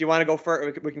 Do you want to go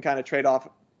first? We can kind of trade off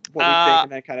what we think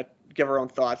and then kind of give our own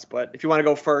thoughts. But if you want to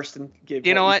go first and give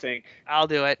what you think. I'll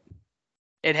do it.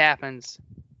 It happens.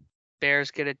 Bears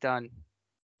get it done.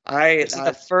 This is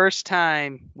the first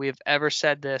time we've ever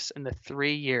said this in the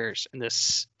 3 years. And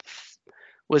this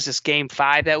was game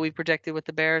 5 that we predicted with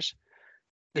the Bears.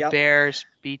 The Bears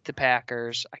beat the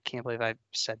Packers. I can't believe I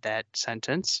said that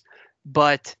sentence.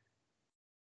 But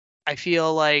I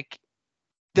feel like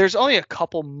there's only a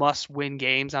couple must-win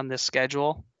games on this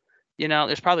schedule.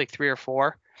 There's probably 3 or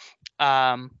 4.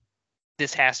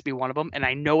 This has to be one of them. And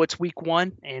I know it's week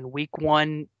 1. And week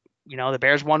 1, the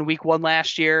Bears won week 1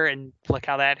 last year. And look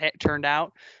how that turned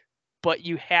out. But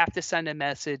you have to send a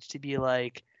message to be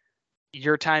like,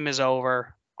 your time is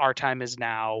over. Our time is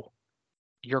now.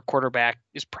 Your quarterback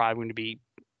is probably going to be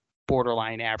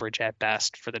borderline average at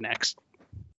best for the next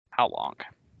how long?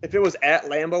 If it was at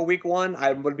Lambeau week 1,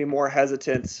 I would be more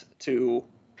hesitant to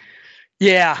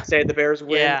say the Bears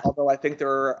win. Yeah. Although I think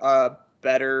they're a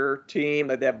better team.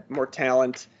 They have more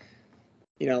talent.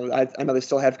 I know they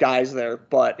still have guys there,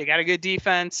 but they got a good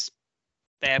defense.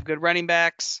 They have good running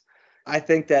backs. I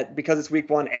think that because it's week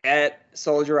 1 at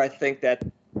Soldier, I think that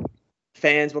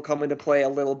fans will come into play a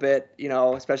little bit,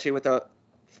 especially with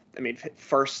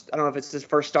first, I don't know if it's his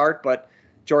first start, but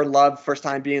Jordan Love, first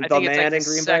time being the man in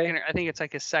Green Bay. I think it's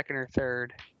like his second or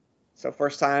third. So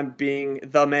first time being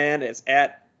the man is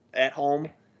at home.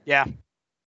 Yeah.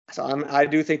 So I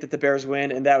do think that the Bears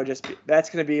win, and that's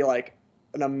going to be like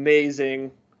an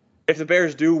amazing. If the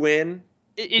Bears do win,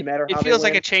 no matter how it feels they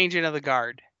win, like a changing of the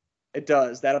guard. It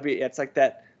does. It's like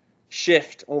that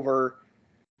shift over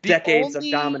decades of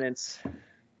dominance.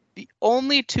 The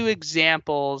only 2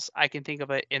 examples I can think of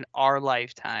it in our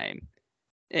lifetime,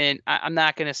 and I'm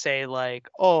not going to say like,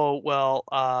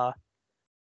 the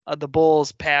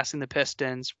Bulls passing the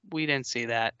Pistons. We didn't see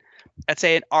that. I'd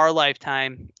say in our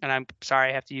lifetime, and I'm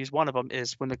sorry I have to use one of them,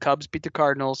 is when the Cubs beat the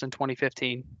Cardinals in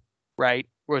 2015, right?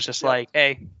 Where it's just like,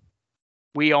 hey,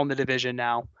 we own the division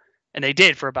now. And they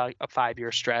did for about a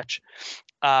 5-year stretch.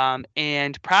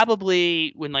 And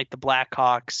probably when like the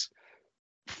Blackhawks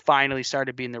finally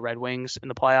started beating the Red Wings in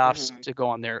the playoffs to go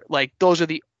on there, like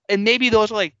maybe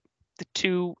those are like the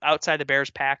two outside the Bears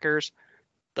Packers,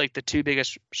 like the two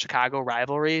biggest Chicago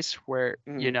rivalries where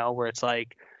where it's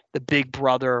like the big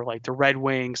brother, like the Red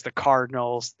Wings, the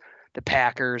Cardinals, the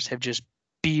Packers have just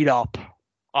beat up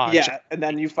on and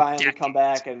then you finally come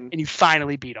back and you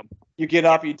finally beat them. You get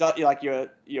up, you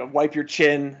wipe your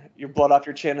chin, your blood off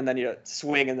your chin, and then you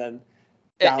swing, and then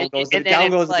down goes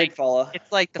the big fella.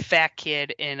 It's like the fat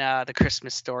kid in the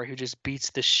Christmas Story who just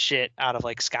beats the shit out of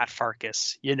like Scott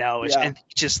Farkas, and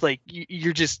just like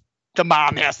you're just the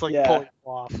mom has to like pull you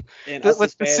off. And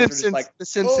with the Simpsons, like, the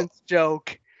Simpsons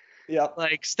joke. Yep.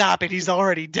 Like, stop it, he's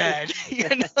already dead.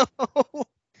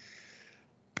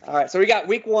 All right, so we got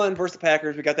week 1 versus the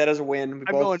Packers. We got that as a win.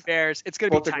 I'm going Bears. It's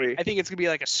going to be tight. Agree. I think it's going to be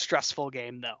like a stressful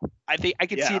game, though. I think I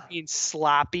can see it being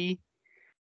sloppy,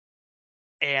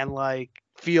 and like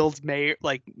Fields may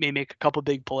make a couple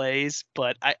big plays,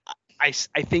 but I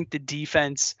think the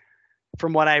defense,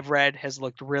 from what I've read, has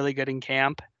looked really good in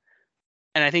camp,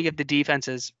 and I think if the defense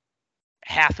is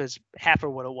half of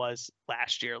what it was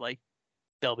last year, like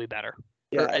they'll be better.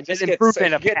 Yeah, just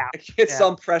get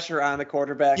some pressure on the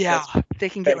quarterback. Yeah, they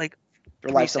can get like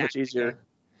their life so much easier.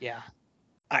 Yeah.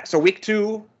 All right, so week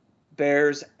 2,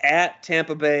 Bears at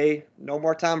Tampa Bay. No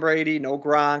more Tom Brady, no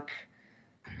Gronk.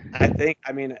 I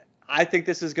think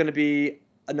this is going to be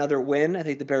another win. I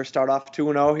think the Bears start off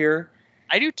 2-0 here.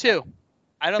 I do too.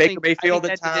 I don't think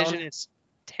that division is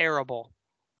terrible.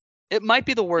 It might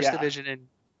be the worst division in.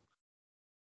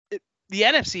 The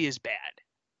NFC is bad.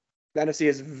 The NFC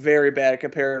is very bad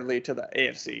comparatively to the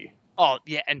AFC. Oh,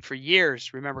 yeah, and for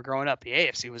years, remember growing up, the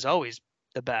AFC was always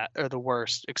the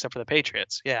worst, except for the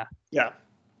Patriots. Yeah. Yeah.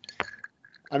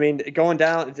 I mean, going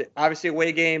down, it's obviously a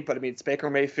away game, but I mean, it's Baker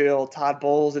Mayfield, Todd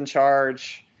Bowles in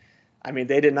charge. I mean,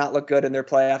 they did not look good in their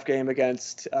playoff game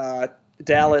against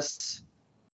Dallas.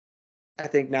 I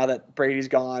think now that Brady's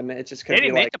gone, it's just going to be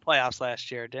like. They didn't make the playoffs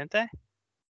last year, didn't they?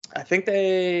 I think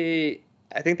they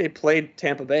played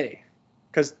Tampa Bay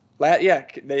because.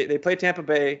 They played Tampa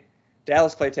Bay.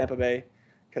 Dallas played Tampa Bay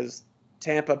because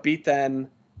Tampa beat them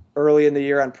early in the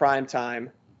year on prime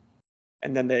time,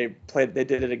 and then they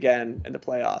did it again in the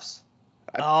playoffs.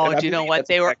 Do you know what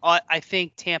they were? I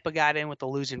think Tampa got in with a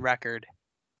losing record.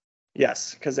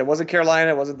 Yes, because it wasn't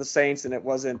Carolina, it wasn't the Saints, and it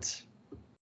wasn't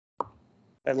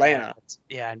Atlanta.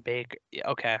 Yeah, and Baker.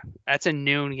 Okay, that's a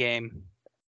noon game.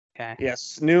 Okay.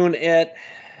 Yes, noon at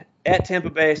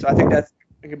Tampa Bay. So I think that's.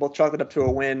 We can both chalk it up to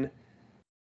a win.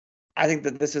 I think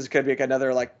that this is going to be like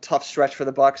another like tough stretch for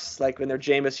the Bucs, like in their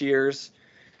Jameis years.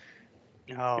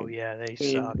 Oh yeah, they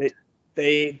sucked.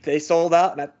 They sold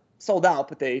out, not sold out,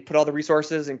 but they put all the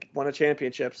resources and won a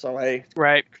championship. So hey,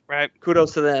 right.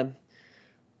 Kudos to them.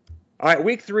 All right,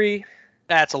 week 3.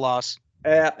 That's a loss.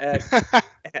 At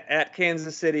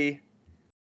Kansas City.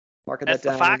 Marking that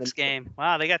down. That's the Fox game.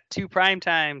 Wow, they got 2 prime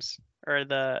times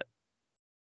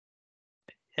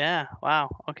Yeah. Wow.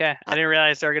 Okay. I didn't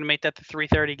realize they were going to make that the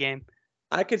 3:30 game.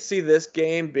 I could see this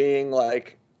game being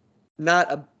like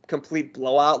not a complete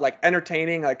blowout, like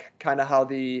entertaining, like kind of how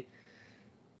the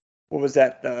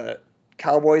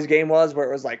Cowboys game was, where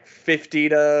it was like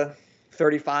 50-35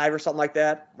 or something like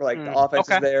that, where like the offense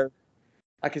is there.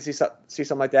 I can see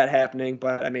something like that happening,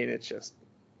 but I mean it's just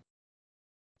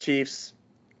Chiefs.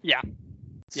 Yeah.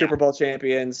 Super Bowl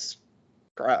champions.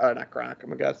 Not Gronk. Oh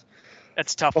my God.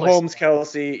 That's tough. Mahomes,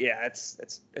 Kelsey, yeah, it's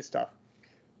tough.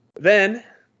 Then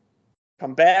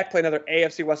come back, play another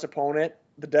AFC West opponent,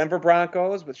 the Denver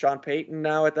Broncos with Sean Payton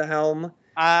now at the helm.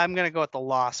 I'm gonna go with the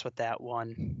loss with that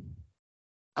one.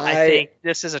 I think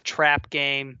this is a trap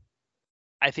game.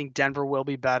 I think Denver will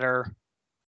be better.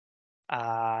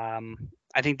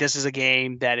 I think this is a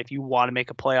game that if you want to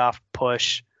make a playoff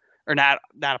push, or not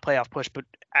a playoff push, but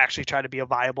actually try to be a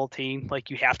viable team, like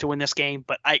you have to win this game.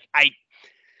 But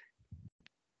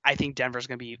I think Denver's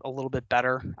going to be a little bit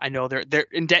better. I know they're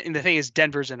and the thing is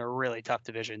Denver's in a really tough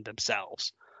division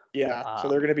themselves. Yeah, so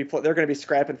they're going to be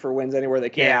scrapping for wins anywhere they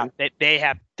can. Yeah, they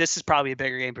have. This is probably a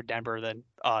bigger game for Denver than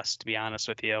us, to be honest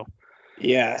with you.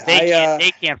 Yeah,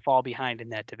 they can't fall behind in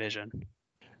that division.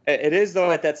 It is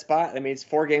though at that spot. I mean, it's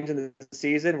 4 games in the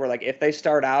season where like if they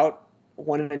start out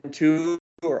 1-2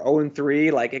 or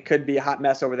 0-3, like it could be a hot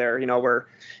mess over there. Where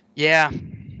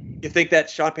you think that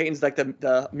Sean Payton's like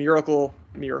the miracle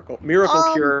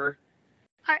cure.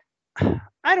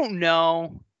 I don't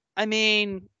know. I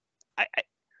mean,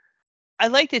 I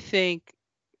like to think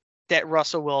that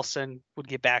Russell Wilson would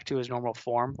get back to his normal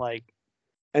form,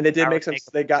 and they did make some.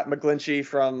 They got McGlinchey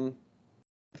from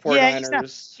the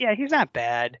 49ers. He's not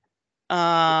bad.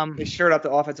 They shored up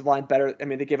the offensive line better. I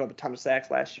mean, they gave up a ton of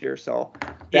sacks last year, so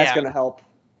that's going to help.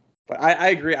 But I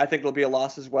agree. I think it'll be a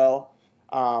loss as well.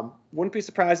 Wouldn't be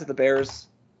surprised if the Bears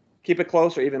keep it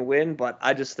close or even win, but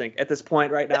I just think at this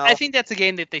point right now, I think that's a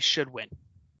game that they should win.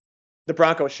 The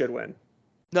Broncos should win.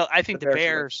 No, I think the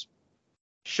Bears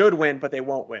should win, but they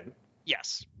won't win.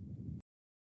 Yes.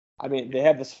 I mean, they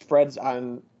have the spreads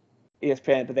on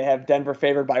ESPN, but they have Denver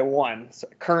favored by 1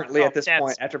 currently at this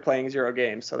point after playing 0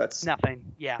 games. So that's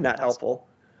nothing. Yeah. Not helpful.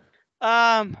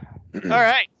 All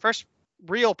right. First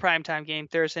real primetime game,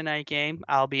 Thursday night game.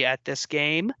 I'll be at this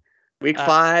game. Week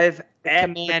 5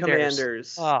 at the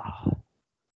Commanders. Oh,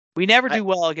 we never do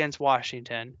well against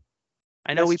Washington.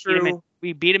 I know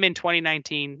we beat them in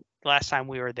 2019 last time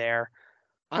we were there.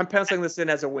 I'm penciling this in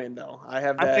as a win, though.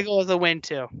 I'm going to go as a win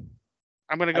too.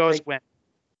 I'm going to go as win.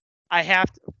 I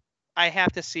have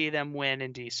to see them win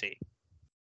in DC.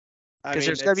 Because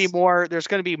there's going to be more. There's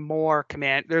going to be more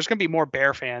There's going to be more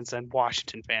Bear fans than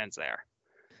Washington fans there.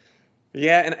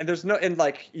 Yeah, and there's no. And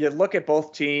like you look at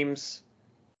both teams.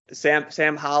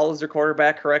 Sam Howell is their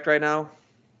quarterback, correct right now?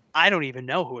 I don't even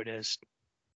know who it is.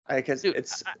 Because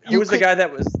who was the guy that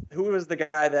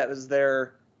was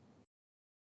their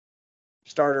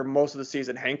starter most of the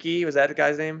season? Henke, was that the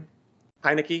guy's name?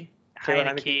 Heineke.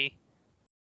 Heineke.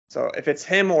 So if it's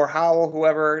him or Howell,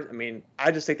 whoever, I mean,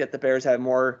 I just think that the Bears have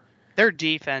more. Their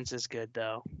defense is good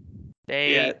though.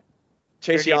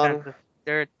 Chase Young.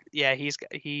 If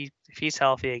he's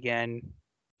healthy again,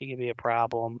 he could be a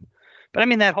problem. But I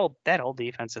mean that whole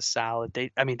defense is solid. They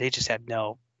just have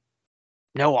no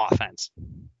offense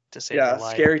to save their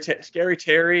life. Scary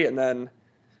Terry, and then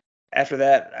after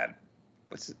that,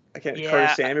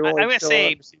 Curtis Samuel. I'm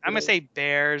gonna say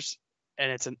Bears,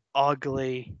 and it's an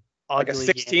ugly like a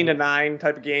 16-9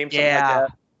 type of game. Yeah,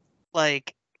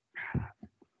 like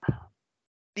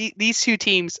these two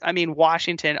teams. I mean,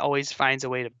 Washington always finds a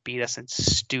way to beat us in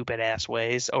stupid ass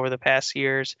ways over the past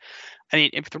years. I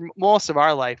mean, for most of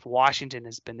our life, Washington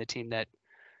has been the team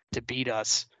to beat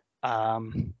us.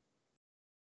 I'm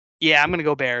going to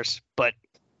go Bears, but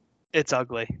it's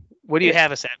ugly. What do you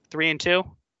have us at? 3-2?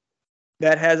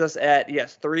 That has us at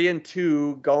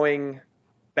 3-2, going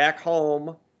back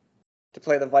home to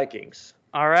play the Vikings.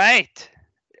 All right.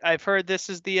 I've heard this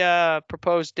is the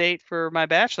proposed date for my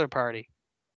bachelor party.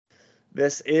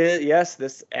 This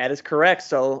ad is correct.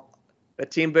 So the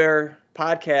Team Bear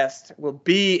podcast will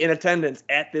be in attendance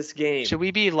at this game. Should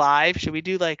we be live? Should we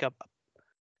do like a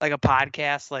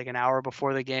podcast like an hour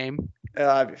before the game?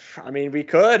 I mean, we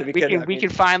could. We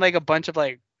could find like a bunch of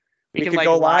we can like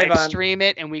go live stream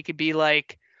it, and we could be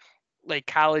like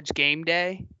college game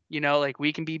day. You know, like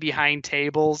we can be behind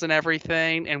tables and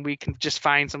everything, and we can just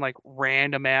find some like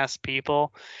random ass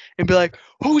people and be like,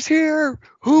 "Who's here?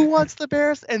 Who wants the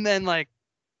Bears?" And then like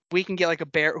we can get like a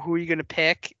bear. Who are you gonna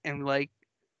pick? And like,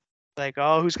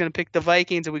 who's gonna pick the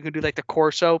Vikings? And we could do like the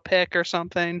Corso pick or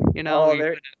something. You know,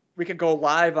 we could go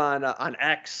live on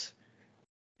X.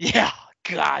 Yeah,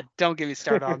 God, don't get me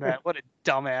started on that. What a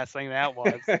dumbass thing that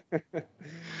was.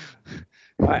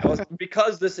 All right,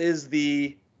 because this is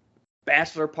the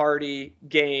bachelor party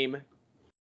game,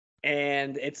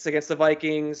 and it's against the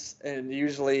Vikings, and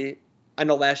usually, I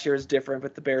know last year is different,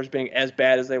 but the Bears being as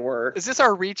bad as they were. Is this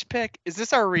our reach pick? I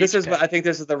think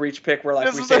this is the reach pick where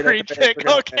we say that the Bears pick.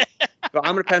 Okay. So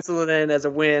I'm gonna pencil it in as a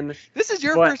win. This is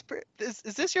your first. Is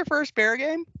this your first Bear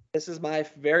game? This is my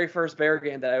very first Bear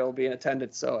game that I will be in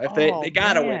attendance. So if they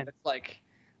gotta win, it's like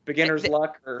beginner's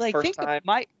luck or first time.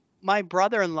 My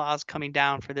brother-in-law's coming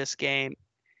down for this game,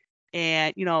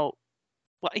 and you know,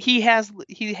 he has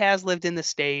lived in the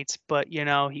States, but you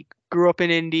know, he grew up in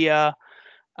India,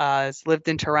 has lived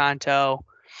in Toronto.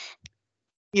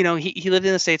 You know, he lived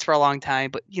in the States for a long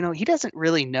time, but you know, he doesn't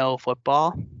really know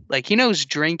football. Like he knows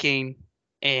drinking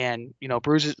and, you know,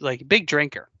 bruises, like big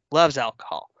drinker, loves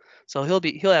alcohol. So he'll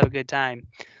have a good time.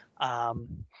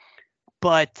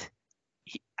 But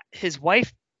his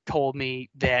wife told me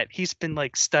that he's been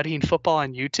like studying football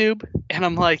on YouTube, and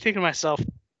I'm like thinking to myself,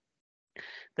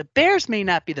 the Bears may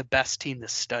not be the best team to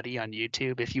study on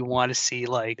YouTube if you want to see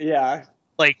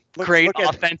great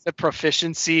offensive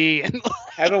proficiency. And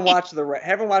haven't watched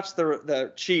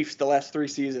the Chiefs the last 3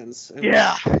 seasons.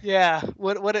 Yeah.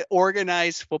 What an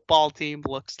organized football team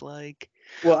looks like.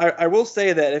 Well, I will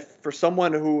say that if for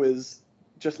someone who is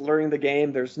just learning the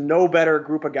game, there's no better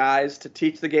group of guys to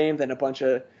teach the game than a bunch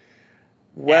of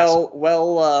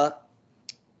well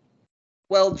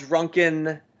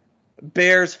drunken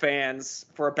Bears fans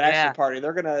for a bachelor party.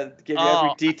 They're gonna give you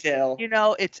every detail. You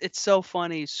know, it's so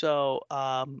funny. So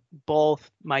both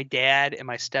my dad and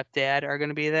my stepdad are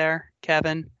gonna be there,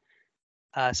 Kevin.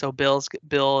 So Bill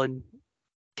and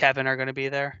Kevin are going to be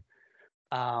there,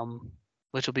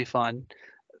 which will be fun.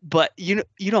 But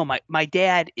my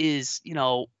dad is,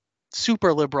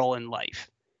 super liberal in life,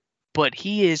 but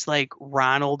he is like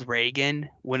Ronald Reagan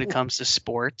when it comes to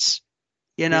sports.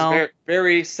 He's very,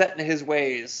 very set in his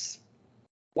ways.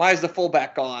 Why is the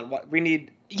fullback gone? We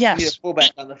need a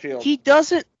fullback on the field. He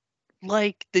doesn't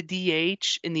like the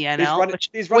DH in the NL,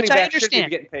 these running which I backs should be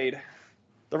understand. getting paid.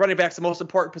 The running back's the most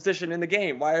important position in the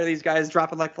game. Why are these guys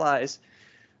dropping like flies?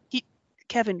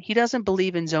 Kevin, he doesn't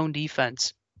believe in zone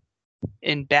defense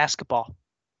in basketball.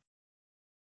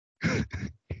 I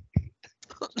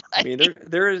mean,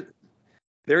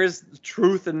 there is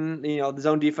truth in, the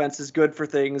zone defense is good for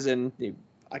things, and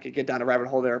I could get down a rabbit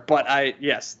hole there. But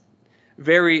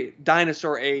very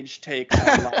dinosaur age take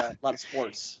on a lot of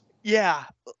sports. Yeah,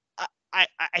 I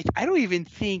don't even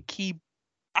think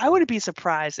I wouldn't be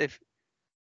surprised if.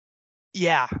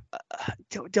 Yeah,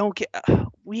 don't get.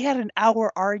 We had an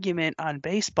hour argument on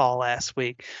baseball last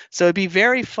week, so it'd be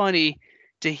very funny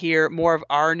to hear more of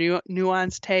our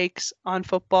nuanced takes on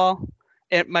football.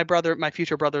 And my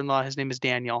future brother-in-law, his name is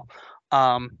Daniel.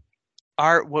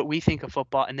 What we think of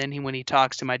football, and then when he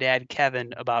talks to my dad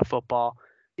Kevin about football,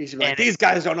 he's like, these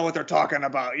guys don't know what they're talking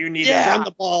about. You need to run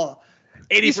the ball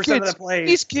 80% of the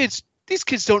plays. These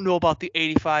kids don't know about the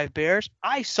 85 Bears.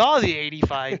 I saw the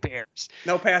 85 Bears.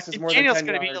 No passes more Daniel's than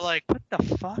 10 yards. Daniel's going to be like, what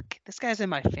the fuck? This guy's in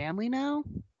my family now?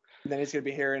 And then he's going to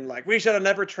be hearing like, we should have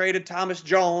never traded Thomas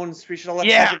Jones. We should have let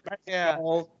You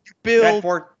build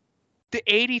the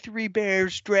 83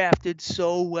 Bears drafted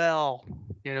so well.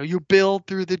 You build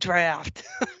through the draft.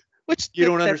 Which you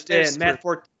don't understand. Matt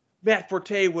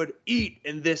Forte would eat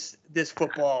in this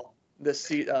football.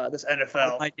 This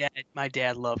NFL. My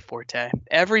dad loved Forte.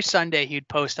 Every Sunday he'd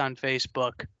post on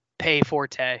Facebook, "Pay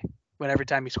Forte," every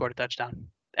time he scored a touchdown.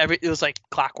 It was like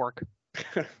clockwork.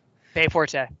 Pay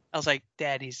Forte. I was like,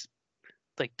 Dad, he's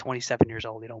like 27 years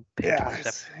old. They don't pay. Yeah,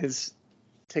 That's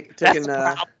taking. The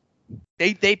problem.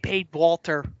 They paid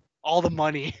Walter all the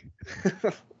money.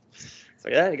 So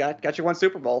yeah, you got your one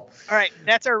Super Bowl. All right,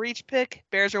 that's our reach pick.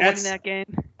 Bears are winning that game.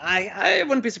 I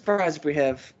wouldn't be surprised if we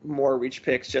have more reach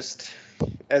picks just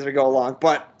as we go along.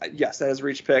 But yes, that is a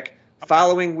reach pick.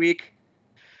 Following week,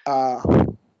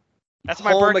 that's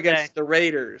my home birthday against the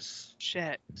Raiders.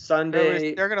 Shit.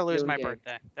 Sunday. They're gonna lose my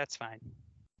birthday. That's fine.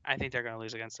 I think they're gonna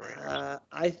lose against the Raiders.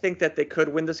 I think that they could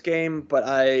win this game, but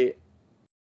I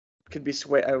could be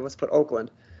swayed. Let's put Oakland.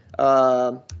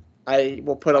 I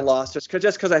will put a loss just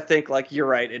because I think, like, you're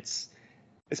right. It's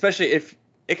especially if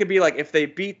it could be like if they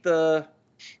beat the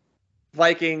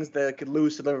Vikings, they could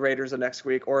lose to the Raiders the next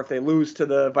week, or if they lose to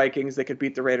the Vikings, they could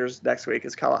beat the Raiders next week.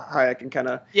 Is how I can kind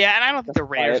of. Yeah, and I don't think the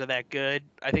Raiders are that good.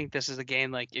 I think this is a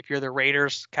game like if you're the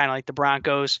Raiders, kind of like the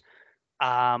Broncos,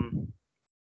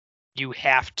 you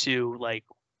have to like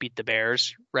beat the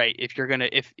Bears, right? If you're gonna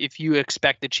if you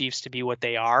expect the Chiefs to be what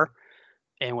they are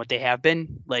and what they have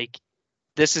been, like.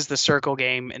 This is the circle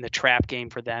game and the trap game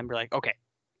for them. You're like, okay,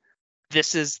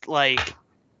 this is like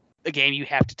a game you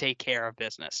have to take care of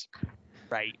business,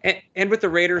 right? And with the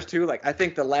Raiders too, like I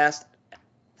think the last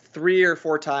 3 or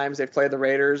 4 times they've played the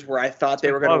Raiders where I thought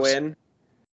they were going to win,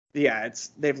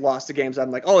 they've lost the games. I'm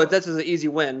like, oh, this is an easy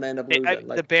win. They end up losing.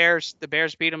 The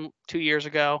Bears beat them 2 years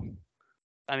ago.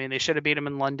 I mean, they should have beat them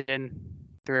in London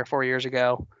 3 or 4 years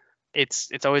ago.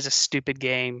 It's always a stupid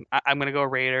game. I'm going to go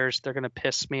Raiders. They're going to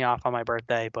piss me off on my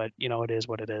birthday, but it is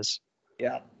what it is.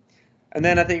 Yeah. And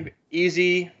then I think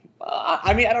easy.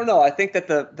 I mean, I don't know. I think that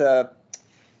the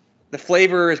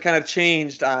flavor has kind of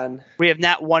changed on. We have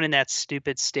not won in that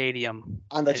stupid stadium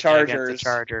on the Chargers. Against the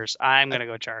Chargers. I'm going to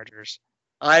go Chargers.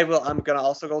 I'm going to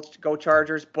also go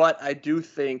Chargers, but I do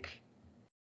think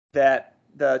that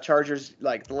the Chargers,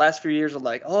 like the last few years, are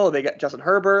like, oh, they got Justin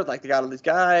Herbert, like they got all these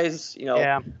guys,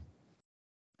 Yeah.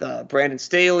 Brandon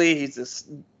Staley, he's this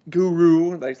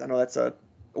guru. Like, I know that's a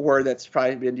word that's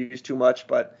probably been used too much,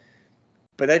 but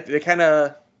they kind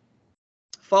of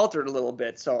faltered a little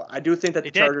bit. So I do think that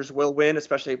the Chargers will win,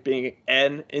 especially being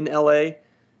in LA.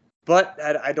 But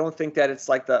I don't think that it's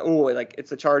like it's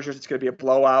the Chargers. It's going to be a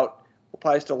blowout. We'll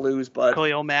probably still lose, but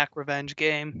Khalil Mack revenge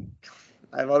game.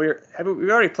 We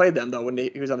already played them though when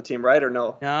he was on the team, right? Or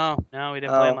no? No, we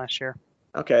didn't play him last year.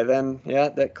 Okay, then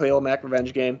that Khalil Mack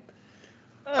revenge game.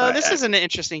 This is an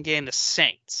interesting game. The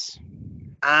Saints.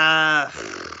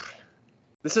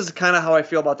 This is kind of how I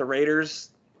feel about the Raiders.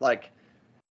 Like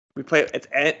we play,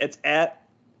 it's at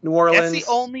New Orleans. That's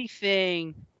the only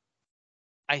thing.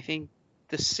 I think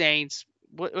the Saints.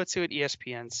 Let's see what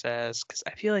ESPN says, because I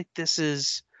feel like this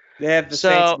is. They have the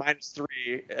Saints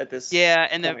 -3 at this. Yeah,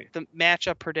 and point. the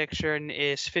matchup prediction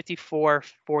is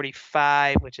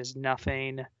 54-45, which is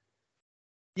nothing.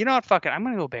 You know what? Fuck it. I'm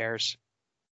gonna go Bears.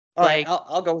 All right, Like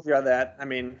I'll go with you on that. I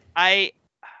mean, I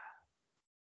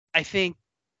think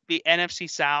the NFC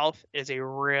South is a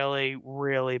really,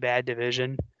 really bad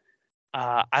division.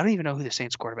 I don't even know who the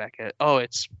Saints quarterback is. Oh,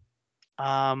 it's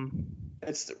um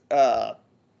it's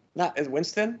not is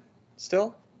Winston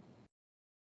still?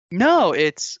 no,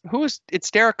 it's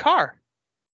Derek Carr.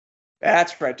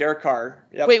 That's right, Derek Carr.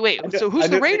 Yep. Wait. So I who's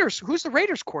the knew Raiders? Who's the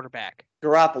Raiders quarterback?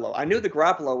 Garoppolo. I knew the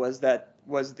Garoppolo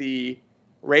was the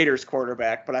Raiders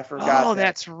quarterback, but Oh,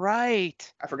 that's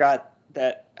right. I forgot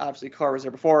that obviously Carr was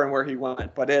there before and where he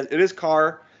went. But it is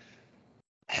Carr.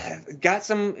 Got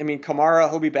some. I mean, Kamara,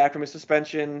 he'll be back from his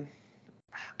suspension.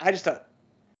 I just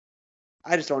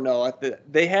don't know.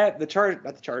 They had not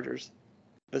the Chargers.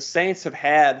 The Saints have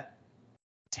had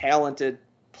talented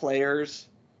players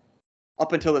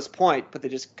up until this point, but they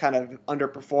just kind of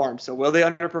underperformed. So will they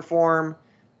underperform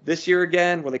this year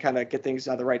again? Will they kind of get things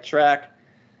on the right track?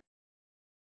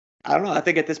 I don't know. I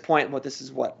think at this point, this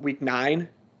is week 9.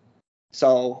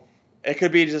 So it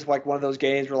could be just like one of those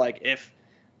games where, like, if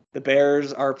the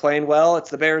Bears are playing well, it's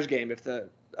the Bears game. If the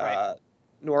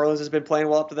New Orleans has been playing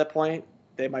well up to that point,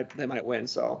 they might win.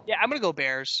 So Yeah, I'm gonna go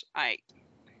Bears. I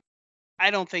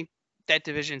don't think that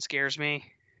division scares me.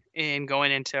 In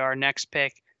going into our next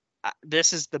pick,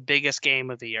 this is the biggest game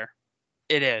of the year.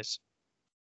 It is.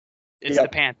 It's the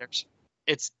Panthers.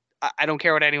 I don't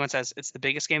care what anyone says. It's the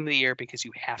biggest game of the year because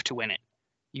you have to win it.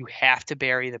 You have to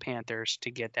bury the Panthers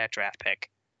to get that draft pick.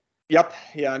 Yep.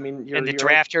 Yeah. I mean,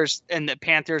 drafters and the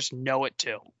Panthers know it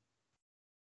too.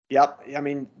 Yep. I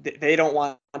mean, they don't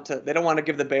want to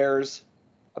give the Bears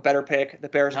a better pick. The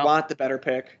Bears want the better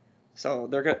pick, so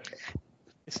they're good.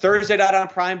 It's Thursday night on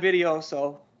Prime Video,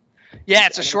 so yeah,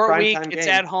 it's a short week. It's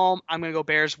at home. I'm gonna go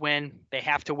Bears win. They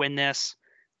have to win this.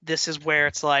 This is where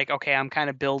it's like, okay, I'm kind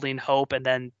of building hope, and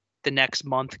then the next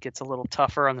month gets a little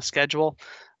tougher on the schedule.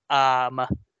 But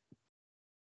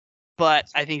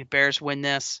I think the Bears win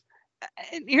this.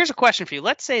 And here's a question for you.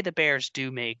 Let's say the Bears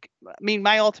do make. I mean,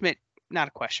 my ultimate, not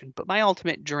a question, but my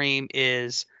ultimate dream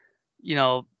is,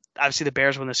 obviously the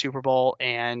Bears win the Super Bowl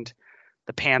and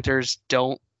the Panthers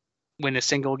don't win a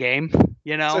single game.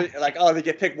 So like, they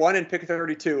get pick 1 and pick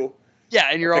 32. Yeah,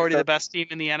 and you're already the best team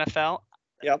in the NFL.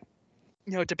 Yep.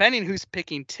 Depending who's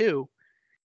picking 2,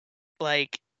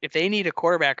 like if they need a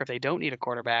quarterback or if they don't need a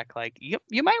quarterback, like you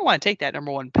might want to take that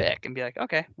number 1 pick and be like,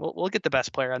 okay, we'll get the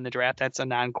best player on the draft. That's a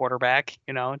non-quarterback,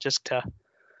 just to,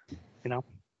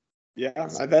 Yeah,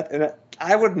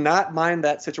 I would not mind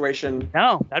that situation.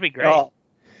 No, that'd be great. All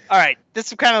right,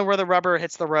 this is kind of where the rubber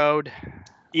hits the road.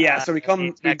 Yeah, so we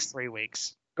come next 3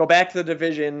 weeks. Go back to the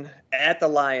division at the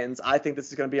Lions. I think this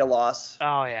is going to be a loss.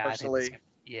 Oh yeah, personally.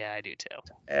 I do too.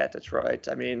 At Detroit,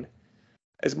 I mean,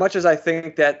 as much as I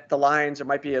think that the Lions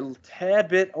might be a tad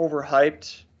bit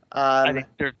overhyped, I think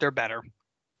they're better.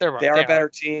 They are a better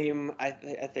team. I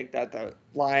think that the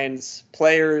Lions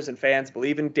players and fans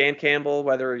believe in Dan Campbell,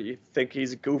 whether you think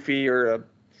he's goofy or a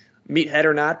meathead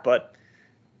or not. But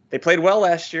they played well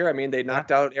last year. I mean, they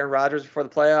knocked out Aaron Rodgers before the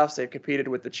playoffs. They competed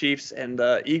with the Chiefs and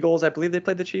the Eagles. I believe they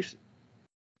played the Chiefs.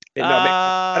 They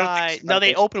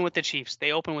opened with the Chiefs.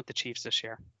 They opened with the Chiefs this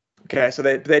year. Okay, so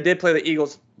they did play the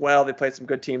Eagles well. They played some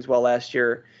good teams well last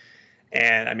year.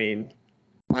 And, I mean,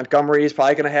 Montgomery is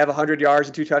probably going to have 100 yards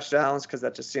and 2 touchdowns because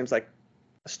that just seems like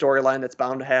a storyline that's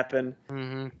bound to happen.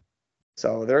 Mm-hmm.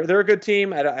 So they're a good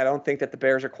team. I don't think that the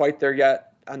Bears are quite there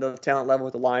yet on the talent level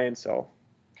with the Lions. So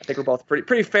I think we're both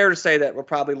pretty fair to say that we'll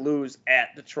probably lose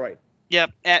at Detroit.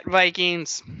 Yep, at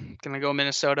Vikings. Gonna go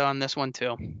Minnesota on this one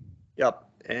too. Yep,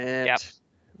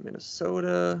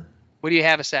 Minnesota. What do you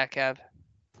have us at, Kev?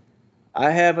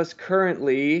 I have us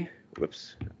currently,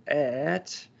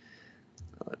 at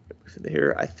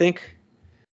here. I think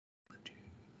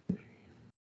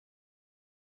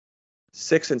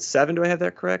 6 and 7. Do I have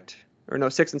that correct? Or no,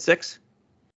 6 and 6?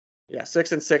 Yeah,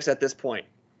 6 and 6 at this point.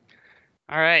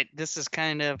 All right, this is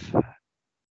kind of,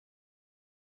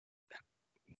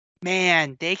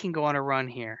 man, they can go on a run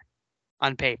here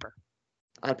on paper.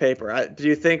 On paper, do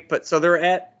you think? But so they're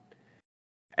at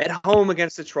home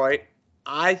against Detroit.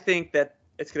 I think that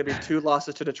it's going to be 2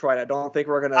 losses to Detroit. I don't think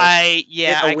we're going to. I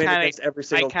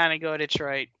kind of go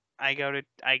Detroit. I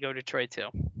go Detroit too.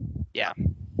 Yeah.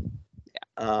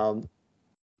 I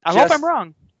hope I'm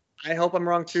wrong. I hope I'm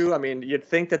wrong too. I mean, you'd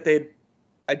think that they'd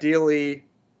ideally,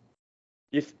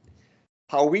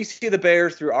 how we see the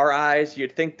Bears through our eyes,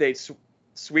 you'd think they'd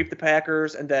sweep the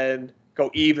Packers and then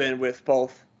go even with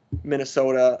both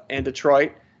Minnesota and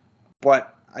Detroit.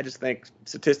 But I just think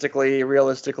statistically,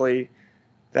 realistically,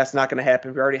 that's not going to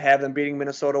happen. We already have them beating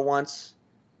Minnesota once.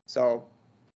 So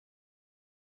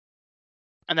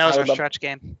And that was our stretch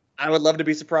game. I would love to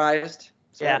be surprised.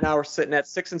 So right now we're sitting at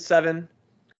 6-7.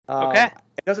 Okay.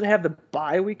 It doesn't have the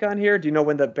bye week on here. Do you know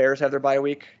when the Bears have their bye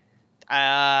week?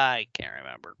 I can't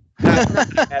remember.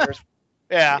 It matters.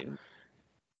 Yeah. I mean,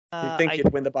 you think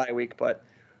you'd win the bye week, but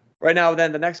right now,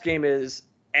 then the next game is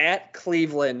at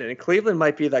Cleveland, and Cleveland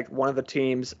might be like one of the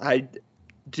teams I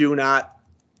do not.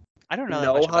 I don't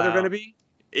know how they're going to be.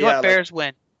 You want Bears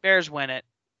win. Bears win it.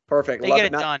 Perfect. They get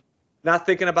it done. Not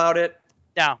thinking about it.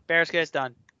 No, Bears get it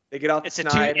done. They get off. It's a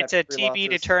TV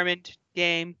determined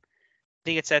game. I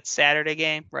think it's that Saturday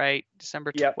game, right?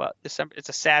 December. It's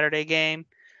a Saturday game.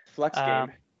 Flex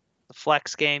game. The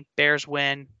flex game. Bears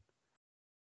win.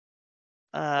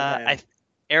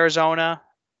 Arizona.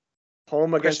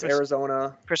 Home against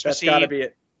Arizona. Christmas Eve. That's got to be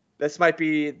it. This might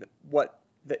be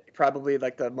probably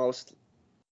like the most.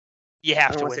 You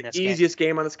have to win this game. Easiest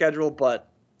game on the schedule, but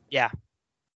yeah,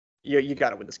 you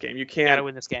got to win this game. You can't. Got to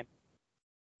win this game.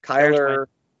 Kyler,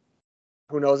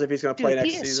 who knows if he's going to play next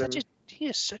season? He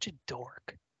is such a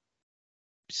dork.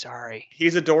 Sorry.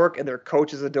 He's a dork, and their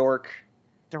coach is a dork.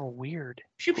 They're weird.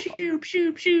 Pew, pew,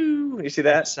 pew, pew. You see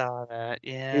that? I saw that,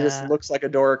 yeah. He just looks like a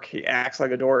dork. He acts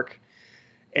like a dork.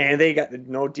 And they got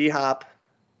no D-Hop.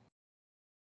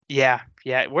 Yeah.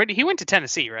 He went to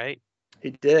Tennessee, right?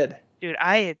 He did. Dude,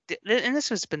 and this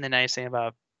has been the nice thing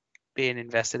about being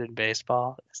invested in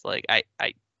baseball. It's like I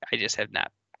just have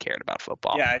not cared about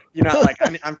football. Yeah, you're not like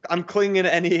I'm clinging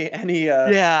to any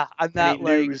I'm not like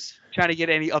news. Trying to get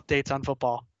any updates on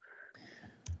football.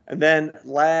 And then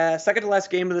second to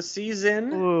last game of the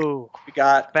season, we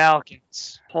got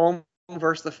Falcons home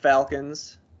versus the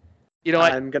Falcons. You know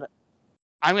what? I'm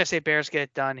gonna say Bears get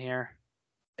it done here.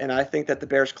 And I think that the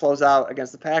Bears close out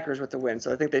against the Packers with the win.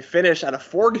 So I think they finish on a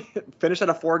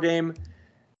four-game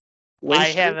win. I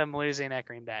have them losing at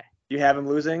Green Bay. You have them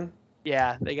losing?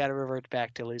 Yeah, they got to revert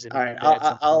back to losing. All right,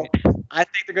 I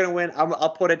think they're gonna win. I'll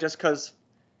put it just because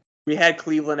we had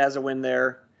Cleveland as a win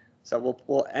there, so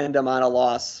we'll end them on a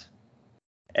loss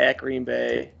at Green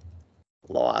Bay,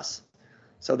 loss.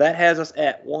 So that has us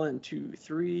at 1, 2,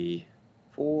 3,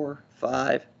 4,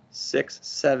 5, 6,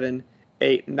 7,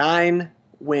 8, 9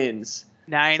 wins.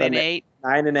 9 and 8.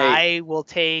 9 and 8. I will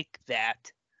take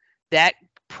that. That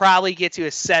probably gets you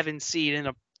a 7 seed in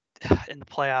the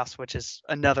playoffs, which is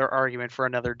another argument for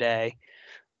another day.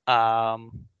 But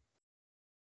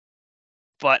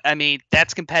I mean,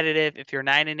 that's competitive. If you're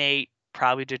 9 and 8,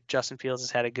 probably Justin Fields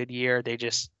has had a good year. They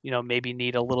just, maybe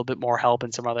need a little bit more help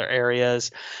in some other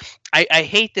areas. I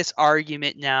hate this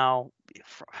argument now.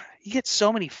 You get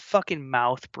so many fucking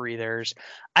mouth breathers.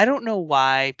 I don't know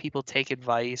why people take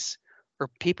advice, or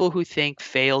people who think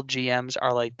failed GMs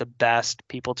are like the best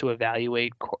people to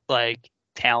evaluate like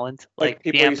talent. Like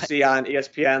people you see on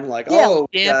ESPN, like,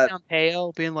 Dan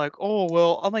Pompeo being like, oh,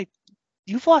 well, I'm like,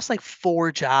 you've lost like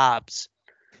 4 jobs.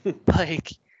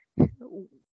 Like,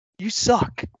 you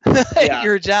suck at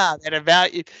your job.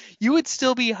 You would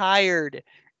still be hired.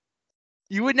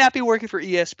 You would not be working for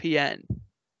ESPN.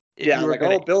 Yeah,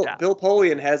 like, Bill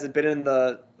Polian hasn't been in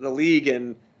the league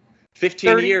in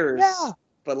 15 years. Yeah.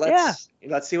 But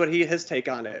let's see what his take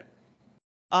on it.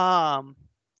 Or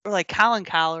like Colin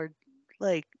Cowherd,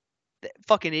 like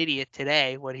fucking idiot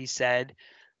today, what he said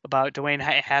about Dwayne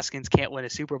Haskins can't win a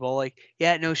Super Bowl. Like,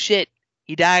 yeah, no shit.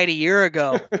 He died a year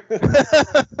ago.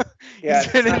 He's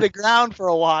been in the ground for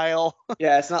a while.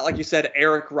 Yeah, it's not like you said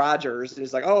Eric Rodgers.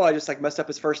 It's like, I just like messed up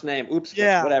his first name. Oops.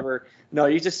 Yeah. Whatever. No,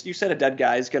 you said a dead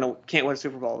guy can't win a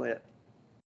Super Bowl yet.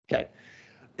 Okay.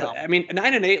 No. But, I mean,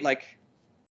 9 and 8, like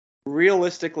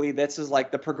realistically, this is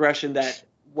like the progression that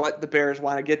what the Bears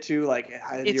want to get to. Like,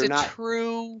 it's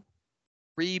true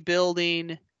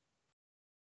rebuilding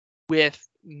with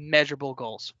measurable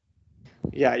goals.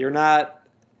 Yeah, you're not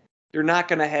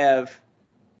going to have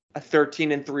a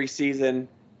 13-3 season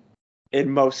in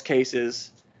most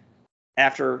cases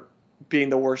after being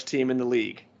the worst team in the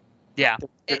league. Yeah.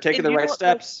 They're taking the right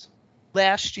steps.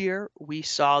 Last year, we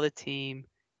saw the team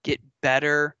get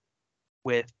better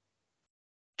with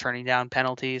turning down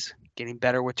penalties, getting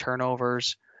better with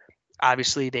turnovers.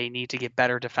 Obviously, they need to get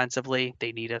better defensively.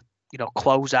 They need to,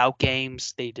 close out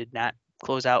games. They did not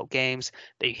close out games.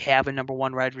 They have a number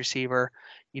 1 wide receiver.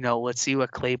 Let's see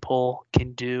what Claypool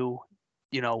can do.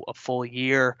 A full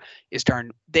year is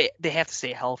they have to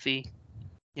stay healthy.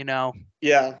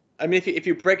 Yeah, I mean, if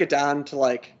you break it down to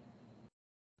like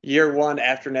year 1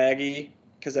 after Nagy,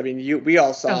 because I mean, we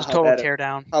all saw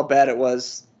how bad it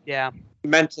was. Yeah,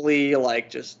 mentally, like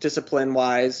just discipline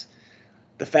wise,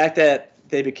 the fact that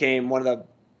they became one of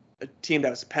a team that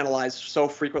was penalized so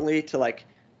frequently to like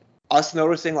us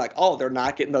noticing like, oh, they're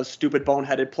not getting those stupid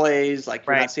boneheaded plays, like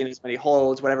you're Right. not seeing as many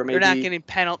holds, whatever it may They're not be. getting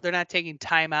they're not taking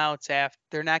timeouts after.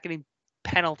 They're not getting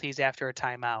penalties after a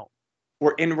timeout.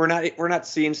 We're not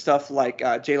seeing stuff like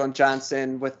Jalen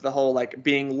Johnson with the whole like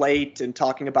being late and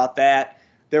talking about that.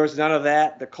 There was none of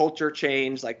that. The culture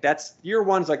change, like that's year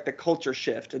one's like the culture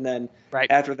shift, and then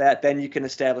after that, then you can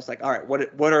establish like, all right,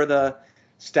 what are the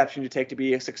steps you need to take to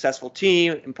be a successful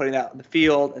team and putting that on the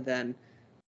field, and then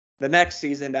the next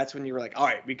season, that's when you were like, all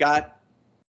right, we got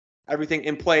everything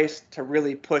in place to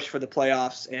really push for the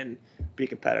playoffs and be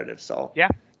competitive. So yeah,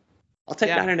 I'll take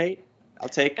 9-8. I'll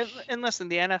take. And listen,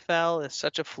 the NFL is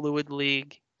such a fluid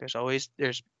league.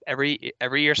 There's every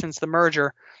year since the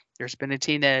merger, there's been a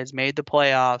team that has made the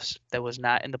playoffs that was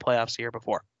not in the playoffs the year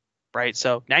before, right?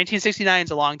 So 1969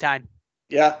 is a long time.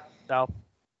 Yeah. So, all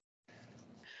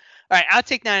right, I'll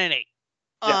take 9-8.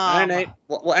 Yeah, 9-8.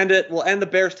 We'll end it. We'll end the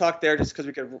Bears talk there, just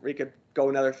because we could go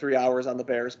another 3 hours on the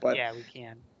Bears. But yeah, we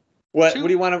can. What do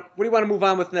you want to move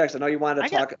on with next? I know you wanted to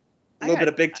talk a little bit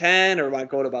of Big Ten, or want to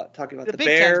go about talking about the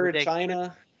Bears,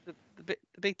 China. The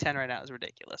Big Ten right now is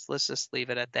ridiculous. Let's just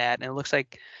leave it at that. And it looks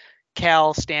like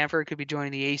Stanford could be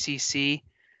joining the ACC.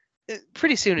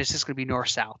 Pretty soon, it's just going to be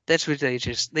North-South. That's what they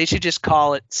should just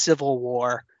call it Civil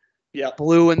War. Yeah.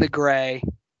 Blue and the gray.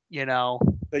 You know.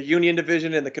 The Union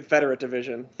Division and the Confederate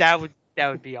Division. That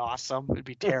would be awesome. It would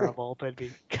be terrible, but it'd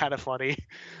be kind of funny.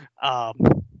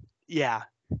 Yeah.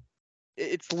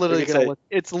 It's literally going to look.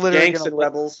 It's literally Yanks and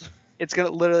Rebels. It's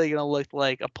literally going to look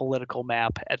like a political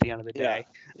map at the end of the day.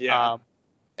 Yeah.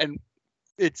 And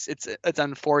it's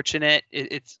unfortunate.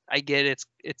 I get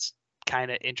it's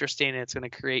kind of interesting, and it's going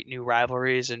to create new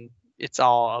rivalries, and it's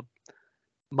all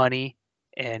money,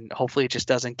 and hopefully it just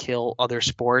doesn't kill other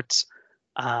sports.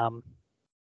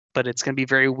 But it's going to be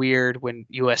very weird when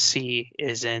USC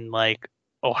is in like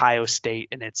Ohio State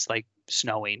and it's like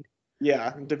snowing.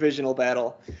 Yeah, divisional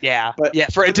battle. Yeah, but yeah.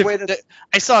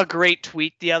 I saw a great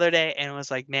tweet the other day, and it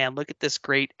was like, man, look at this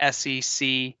great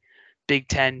SEC Big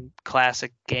Ten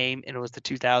Classic game, and it was the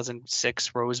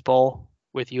 2006 Rose Bowl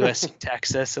with USC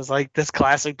Texas. It was like this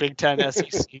classic Big Ten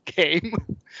SEC game,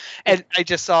 and I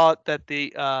just saw that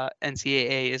the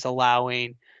NCAA is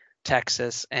allowing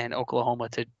Texas and Oklahoma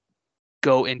to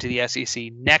go into the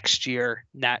SEC next year,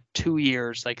 not 2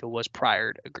 years like it was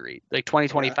prior to agreed. Like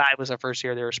 2025 was the first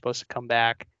year they were supposed to come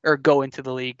back or go into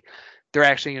the league. They're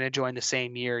actually going to join the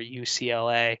same year,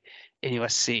 UCLA and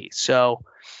USC. So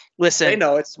listen, they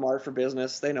know it's smart for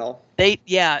business. They know.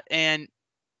 And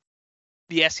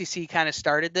the SEC kind of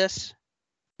started this,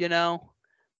 you know.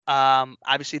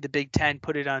 Obviously the Big Ten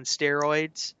put it on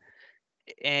steroids,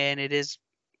 and it's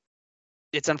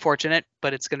unfortunate,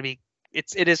 but it's going to be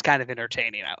it is kind of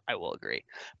entertaining. I will agree.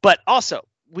 But also,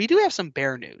 we do have some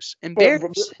Bear news. And Bears,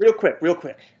 real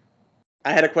quick.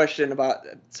 I had a question about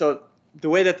the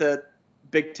way that the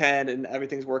Big Ten and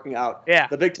everything's working out. Yeah.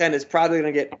 The Big Ten is probably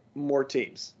going to get more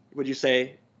teams. Would you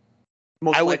say?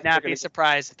 I would not be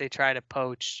surprised if they try to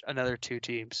poach another 2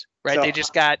 teams. Right? So,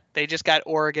 they just got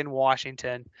Oregon,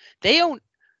 Washington. They own.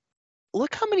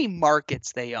 Look how many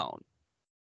markets they own.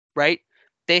 Right?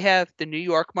 They have the New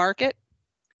York market.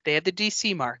 They have the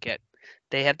DC market.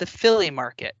 They have the Philly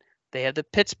market. They have the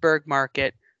Pittsburgh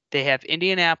market. They have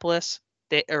Indianapolis.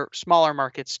 They are smaller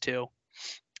markets too.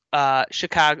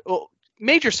 Chicago,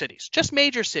 major cities, just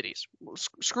major cities.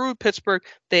 Screw Pittsburgh.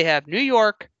 They have New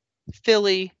York,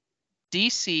 Philly,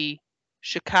 DC,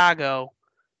 Chicago,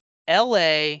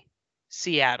 LA,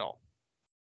 Seattle.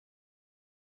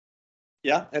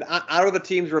 Yeah, and out of the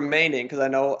teams remaining, because I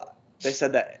know they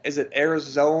said that, is it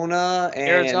Arizona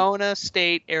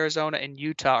State, Arizona, and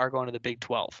Utah are going to the Big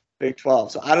 12. Big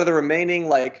 12. So out of the remaining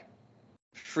like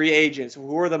free agents,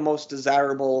 who are the most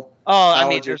desirable? Oh, I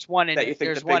mean, there's one in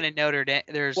Notre Dame.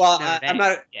 I'm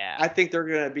not. Yeah. I think they're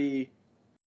going to be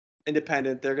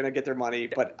independent. They're going to get their money.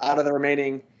 But out of the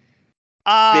remaining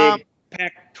big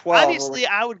Pac-12, obviously,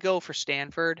 I would go for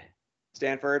Stanford.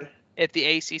 Stanford. If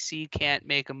the ACC can't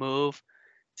make a move,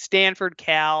 Stanford,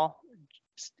 Cal.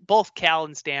 Both Cal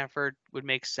and Stanford would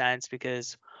make sense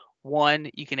because,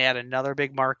 one, you can add another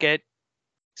big market,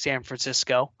 San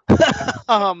Francisco,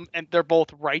 and they're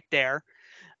both right there.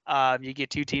 You get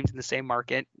 2 teams in the same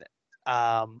market,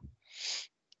 and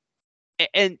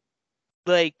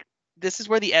like this is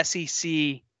where the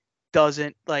SEC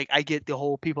doesn't like. I get the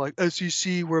whole people like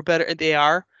SEC we're better, and they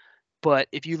are, but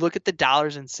if you look at the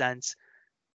dollars and cents,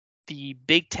 the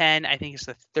Big Ten I think is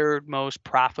the 3rd most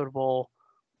profitable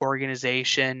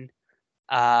organization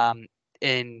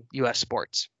in U.S.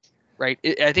 sports, right?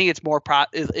 I think it's more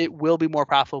it will be more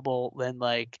profitable than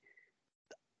like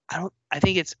I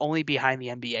think it's only behind the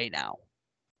NBA now.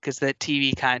 because the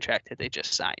TV contract that they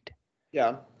just signed.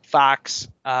 Yeah. Fox,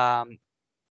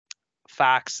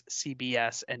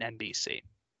 CBS, and NBC.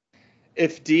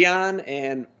 If Deion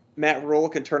and Matt Rule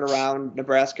can turn around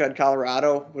Nebraska and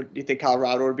Colorado, do you think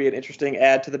Colorado would be an interesting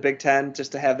add to the Big Ten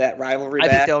just to have that rivalry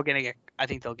back? I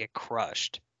think they'll get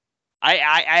crushed.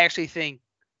 I actually think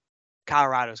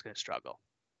Colorado's going to struggle.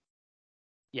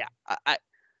 Yeah,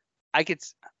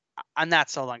 I'm not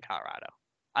sold on Colorado.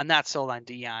 I'm not sold on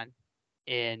Deion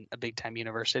in a big time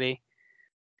university.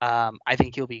 I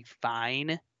think he'll be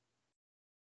fine.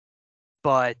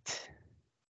 But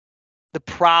the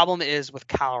problem is with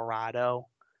Colorado,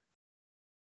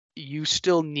 you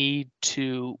still need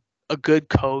a good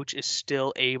coach is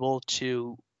still able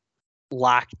to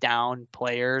lock down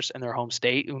players in their home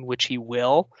state, in which he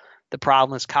will. The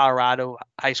problem is Colorado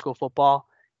high school football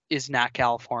is not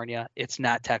California. It's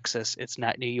not Texas. It's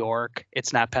not New York.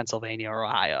 It's not Pennsylvania or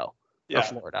Ohio or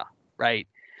Florida, right?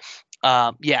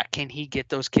 Can he get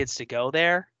those kids to go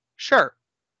there? Sure.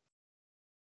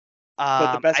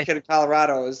 But the best kid in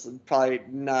Colorado is probably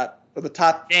not the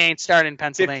top. They ain't starting in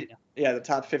Pennsylvania. The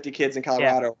top 50 kids in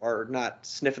Colorado are not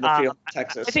sniffing the field in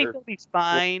Texas. I think he'll be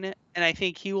fine, and I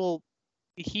think he will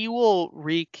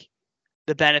reap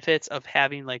the benefits of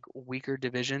having like weaker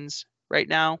divisions right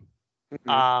now.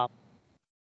 Mm-hmm.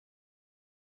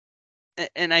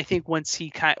 And I think once they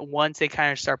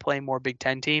kind of start playing more Big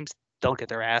Ten teams, they'll get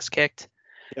their ass kicked.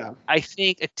 Yeah. I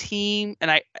think a team, and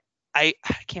I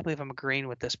can't believe I'm agreeing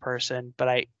with this person, but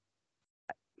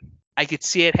I could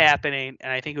see it happening,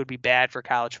 and I think it would be bad for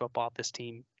college football if this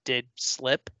team did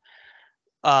slip.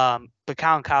 But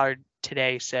Colin Cowherd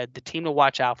today said the team to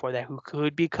watch out for that who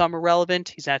could become irrelevant.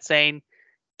 He's not saying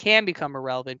can become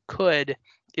irrelevant. Could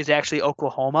is actually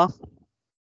Oklahoma.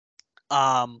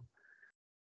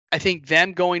 I think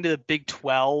them going to the Big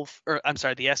 12, or I'm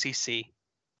sorry, the SEC.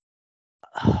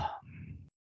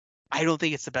 I don't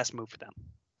think it's the best move for them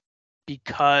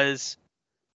because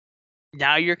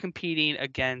now you're competing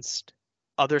against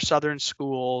other Southern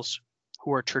schools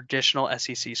who are traditional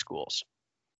SEC schools.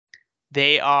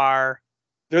 They're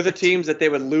the teams that they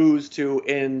would lose to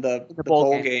in the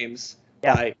bowl games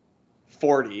by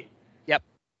 40.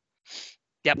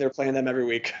 Yep. They're playing them every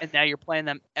week. And now you're playing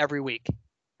them every week.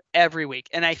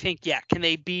 And I think, can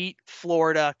they beat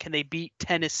Florida? Can they beat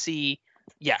Tennessee?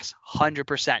 Yes,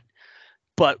 100%.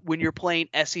 But when you're playing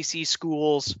SEC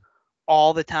schools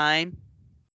all the time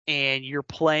and you're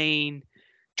playing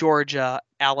Georgia,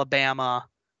 Alabama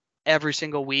every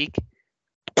single week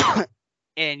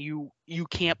and you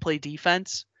can't play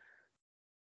defense,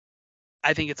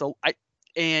 I think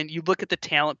and you look at the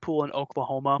talent pool in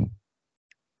Oklahoma,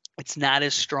 it's not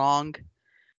as strong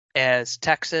as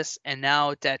Texas, and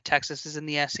now that Texas is in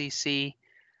the SEC,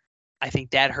 I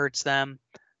think that hurts them.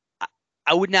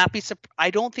 I would not be surprised.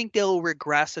 I don't think they'll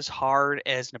regress as hard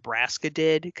as Nebraska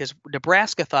did, because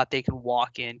Nebraska thought they could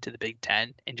walk into the Big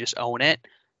Ten and just own it,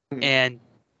 and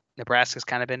Nebraska's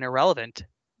kind of been irrelevant.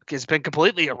 It's been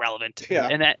completely irrelevant,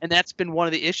 and that's been one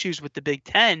of the issues with the Big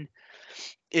Ten.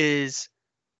 Is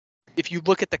if you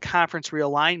look at the conference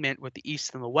realignment with the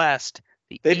East and the West.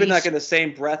 They've been like in the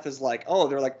same breath as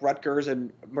they're like Rutgers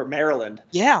and Maryland.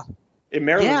 Yeah. And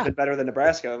Maryland's been better than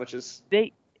Nebraska, which is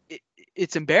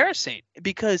it's embarrassing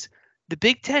because the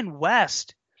Big Ten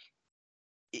West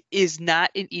is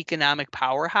not an economic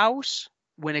powerhouse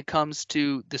when it comes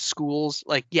to the schools.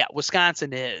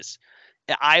 Wisconsin is.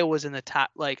 Iowa's in the top.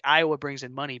 Iowa brings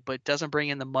in money, but doesn't bring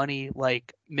in the money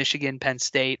like Michigan, Penn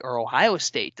State, or Ohio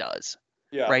State does.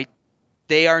 Yeah. Right.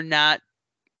 They are not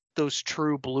those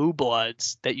true blue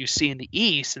bloods that you see in the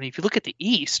East. And if you look at the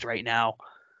East right now,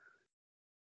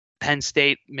 Penn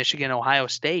State, Michigan, Ohio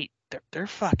State, they're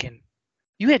fucking.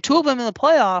 You had two of them in the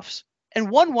playoffs, and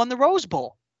one won the Rose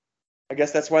Bowl. I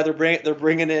guess that's why they're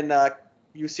bringing in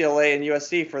UCLA and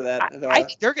USC for that.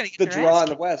 They're going to get the draw in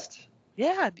the West.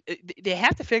 Yeah, they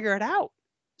have to figure it out.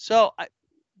 So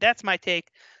that's my take.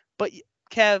 But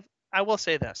Kev, I will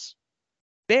say this: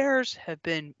 Bears have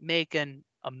been making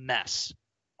a mess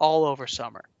all over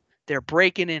summer. They're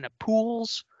breaking into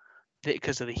pools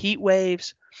because of the heat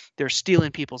waves. They're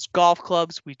stealing people's golf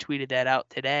clubs. We tweeted that out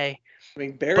today. I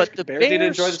mean, Bears need to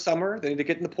enjoy the summer. They need to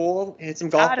get in the pool, hit some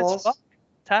golf balls.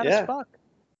 Hot as fuck.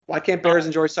 Why can't Bears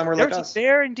enjoy summer like us? There was a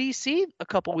bear in D.C. a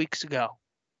couple weeks ago.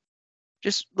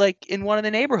 Just like in one of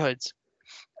the neighborhoods,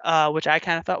 which I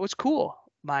kind of thought was cool.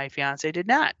 My fiance did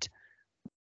not.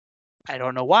 I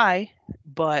don't know why,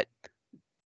 but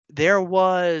there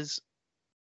was...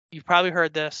 You've probably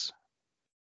heard this.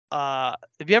 Have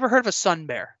you ever heard of a sun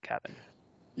bear, Kevin?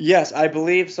 Yes, I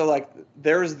believe so.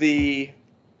 There's the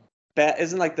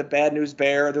isn't like the Bad News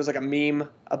Bear. There's like a meme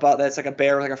about that. It's like a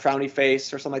bear with like a frowny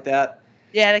face or something like that.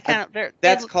 Yeah, they kind of.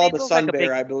 That's called the sun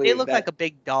bear, I believe. They look like a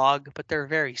big dog, but they're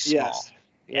very small. Yes.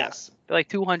 Yeah. Yes. They're like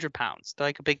 200 pounds.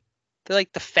 They're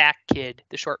like the fat kid,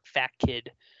 the short fat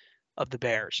kid of the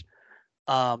bears.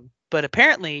 But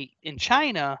apparently in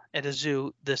China at a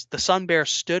zoo, the sun bear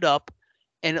stood up,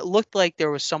 and it looked like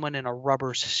there was someone in a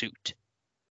rubber suit.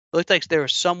 It looked like there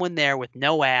was someone there with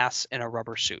no ass in a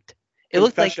rubber suit. It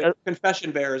looked like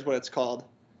confession bear is what it's called.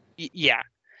 Yeah.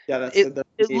 Yeah, that's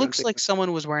it looks like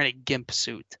someone was wearing a gimp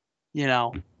suit, you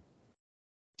know.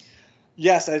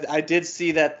 Yes, I did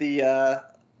see that the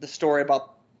story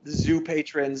about the zoo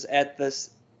patrons at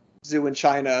this zoo in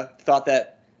China thought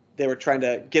that they were trying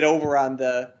to get over on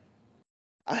the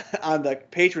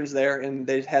patrons there, and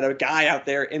they had a guy out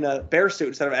there in a bear suit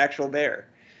instead of an actual bear.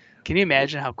 Can you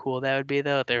imagine how cool that would be,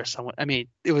 though? If there was someone. I mean,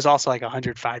 it was also like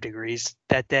 105 degrees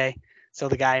that day, so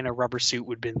the guy in a rubber suit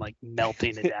would have been like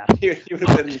melting to death. he would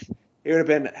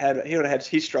have had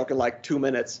heat stroke in like 2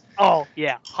 minutes. Oh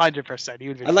yeah,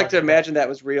 100%. I'd like to imagine that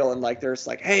was real, and like there's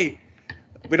like, hey,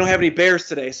 we don't have any bears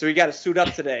today, so we got to suit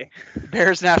up today.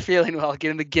 Bear's not feeling well. Get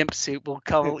in the gimp suit. We'll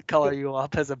color you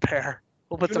up as a bear.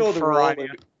 We'll put some fur on you.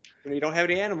 When you don't have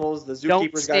any animals, the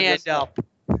don't zookeeper's got to stand up.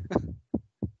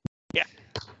 Yeah.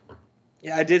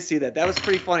 Yeah, I did see that. That was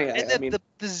pretty funny. And I mean,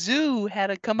 the zoo had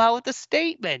to come out with a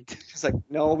statement. It's like,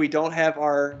 no, we don't have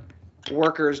our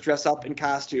workers dress up in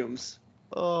costumes.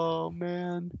 Oh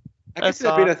man. I guess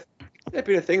that'd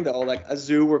be a thing though, like a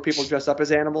zoo where people dress up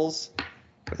as animals.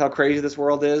 With how crazy this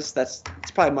world is, it's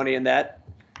probably money in that.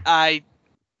 I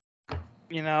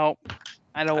don't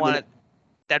want it.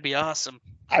 That'd be awesome.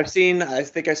 I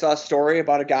think I saw a story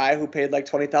about a guy who paid like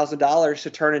 $20,000 to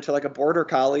turn into like a border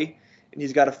collie, and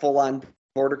he's got a full-on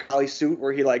border collie suit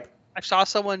where he like. I saw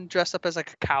someone dressed up as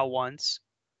like a cow once.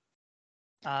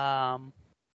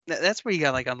 That's where you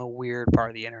got like on the weird part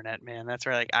of the internet, man. That's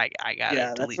where like I gotta.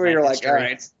 Yeah, that's where you're like, all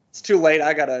right, it's too late.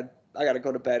 I gotta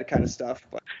go to bed, kind of stuff.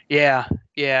 But yeah.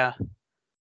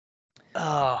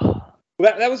 Oh.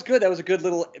 That was good. That was a good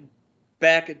little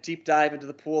deep dive into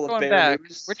the pool of bear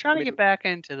news. We're trying to get back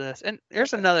into this. And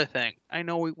there's another thing. I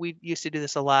know we used to do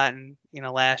this a lot, and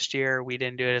last year we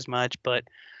didn't do it as much, but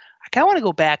I kind of want to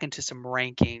go back into some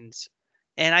rankings.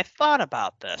 And I thought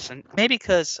about this, and maybe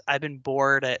because I've been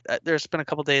bored. There's been a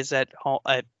couple days at home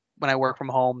when I work from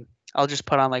home, I'll just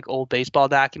put on like old baseball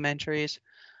documentaries,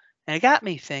 and it got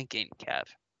me thinking, Kev.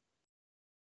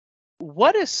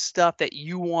 What is stuff that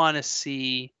you want to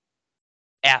see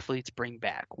athletes bring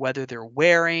back, whether they're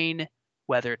wearing,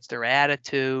 whether it's their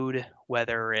attitude,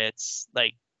 whether it's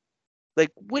like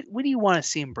what do you want to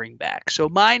see them bring back? So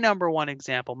my number one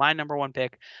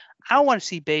pick, I want to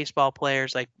see baseball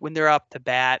players like when they're up to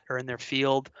bat or in their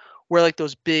field wear like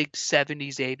those big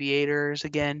 70s aviators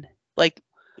again. Like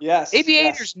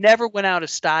aviators never went out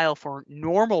of style for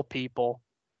normal people,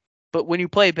 but when you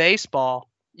play baseball,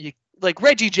 you like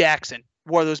Reggie Jackson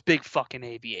wore those big fucking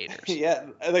aviators. Yeah,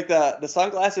 like the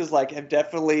sunglasses like have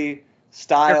definitely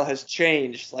style has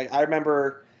changed. Like I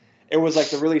remember it was like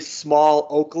the really small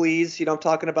Oakleys, you know what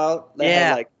I'm talking about?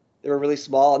 They were really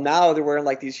small, and now they're wearing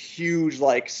like these huge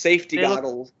like safety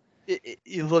goggles.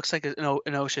 It looks like an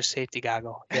OSHA safety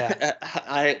goggle. Yeah.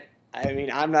 I mean,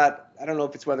 I don't know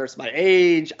if it's whether it's my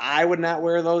age. I would not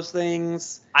wear those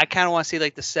things. I kind of want to see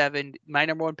like my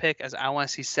number one pick is I want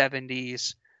to see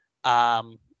 70s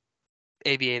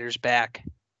aviators back.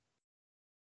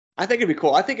 I think it'd be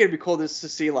cool. I think it'd be cool just to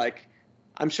see like,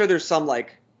 I'm sure there's some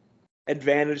like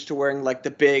advantage to wearing like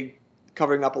the big,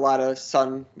 covering up a lot of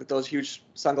sun with those huge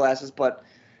sunglasses, but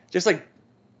just like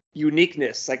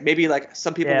uniqueness. Like maybe like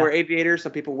some people wear aviators,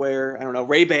 some people wear, I don't know,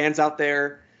 Ray-Bans out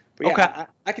there. But yeah,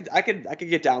 okay. I could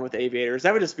get down with aviators.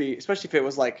 That would just be, especially if it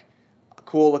was like a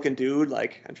cool looking dude.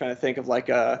 Like I'm trying to think of like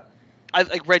I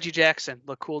like Reggie Jackson,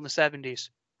 look cool in the 70s.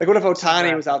 Like what if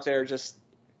Ohtani was out there just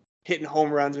hitting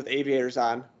home runs with aviators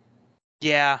on?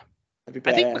 Yeah. That'd be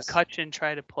badass. I think McCutchen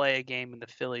tried to play a game in the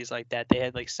Phillies like that. They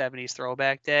had like 70s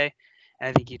throwback day, and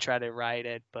I think he tried to ride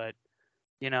it, but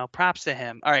props to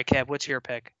him. All right, Kev, what's your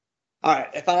pick? All right,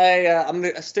 if I'm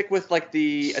gonna stick with like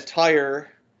the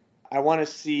attire, I want to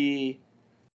see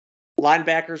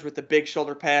linebackers with the big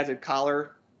shoulder pads and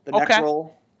collar, the neck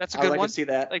roll. That's a good one. I like to see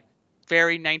that. Like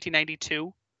very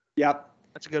 1992. Yep.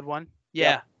 That's a good one. Yeah,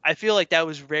 yep. I feel like that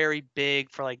was very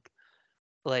big for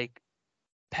like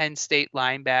Penn State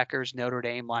linebackers, Notre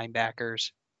Dame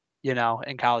linebackers,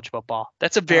 in college football.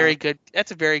 That's a very good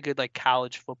like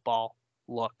college football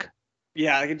look.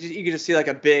 Yeah, you could just see like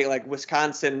a big like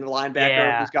Wisconsin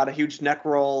linebacker who's got a huge neck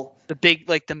roll. The big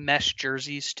like the mesh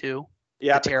jerseys too.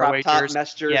 Yeah, the crop top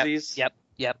mesh jerseys.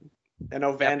 Yep. I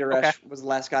know Van Der Esch was the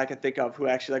last guy I could think of who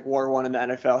actually like wore one in the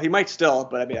NFL. He might still,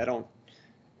 but I mean I don't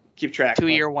keep track.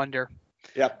 2-year wonder.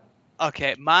 Yep.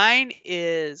 Okay, mine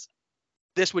is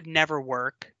this would never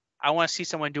work. I want to see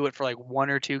someone do it for like 1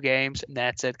 or 2 games, and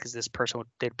that's it. Because this person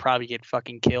they'd probably get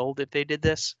fucking killed if they did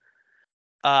this.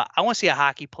 I want to see a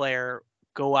hockey player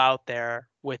go out there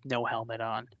with no helmet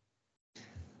on.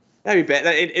 That'd be bad.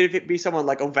 If it be someone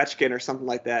like Ovechkin or something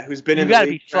like that, who's been in the league.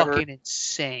 You league gotta be forever. fucking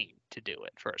insane to do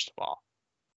it. First of all.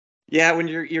 Yeah, when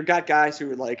you've got guys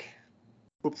who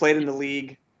played in the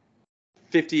league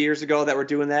 50 years ago that were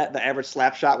doing that, the average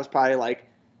slap shot was probably like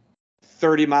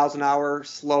 30 miles an hour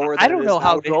slower. I don't know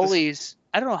how goalies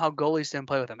didn't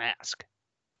play with a mask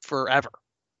forever.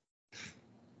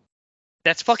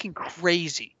 That's fucking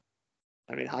crazy.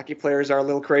 I mean, hockey players are a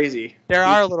little crazy. They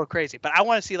are a little crazy, but I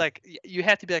want to see like you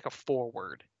have to be like a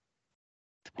forward.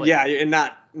 Yeah, and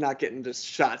not getting just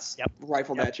shots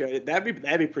rifled at you. That'd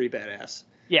be pretty badass.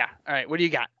 Yeah. All right. What do you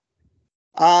got?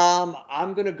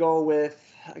 I'm gonna go with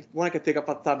one I could think up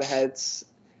off the top of my head.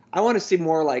 I want to see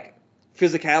more like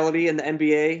physicality in the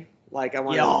NBA. Like I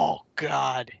want. Oh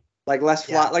God. Like less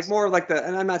flat, like more like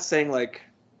and I'm not saying like.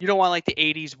 You don't want like the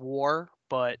 '80s war,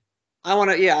 but. I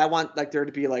want like there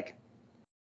to be like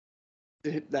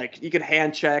you can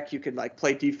hand check, you can like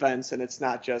play defense, and it's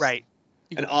not just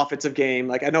an offensive game.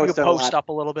 Like I know it's done post a lot. Up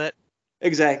a little bit.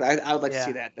 Exactly. I would like to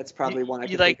see that. That's probably one I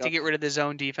could You like think to of. get rid of the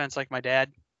zone defense like my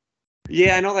dad?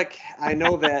 Yeah, I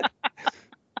know that.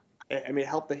 I mean,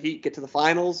 help the Heat get to the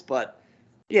finals, but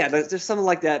yeah, there's something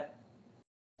like that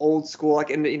old school, like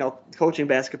in coaching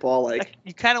basketball, like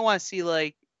you kind of want to see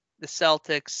like the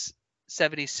Celtics,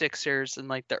 76ers, in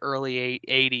like the early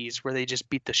 80s where they just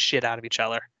beat the shit out of each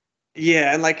other.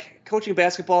 Yeah, and like coaching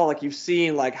basketball, like you've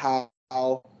seen like how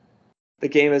the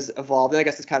game has evolved. And I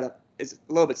guess it's a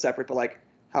little bit separate, but like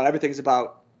how everything's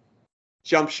about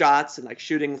jump shots and like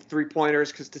shooting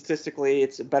 3-pointers because statistically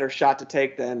it's a better shot to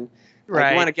take than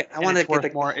right. I want to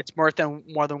get more. It's more than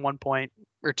 1 point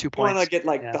or 2 points. I want to get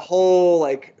like the whole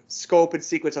like scope and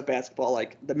sequence of basketball,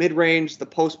 like the mid range, the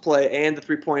post play, and the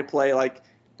 3-point play. Like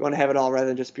you want to have it all rather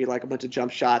than just be like a bunch of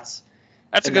jump shots.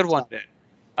 That's a good one.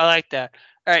 I like that.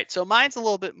 All right, so mine's a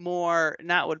little bit more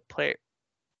not what player.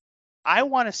 I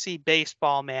want to see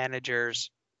baseball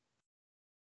managers.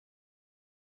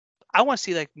 I want to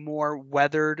see like more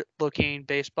weathered looking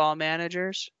baseball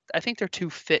managers. I think they're too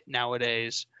fit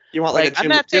nowadays. You want like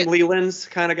a Jim Leland's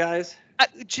kind of guys?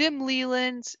 Jim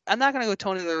Leland's. I'm not gonna go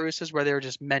Tony La Russa's where they were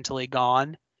just mentally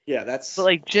gone. Yeah, that's. But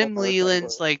like Jim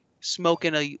Leland's like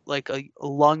smoking a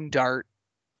lung dart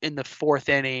in the 4th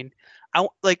inning.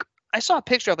 I saw a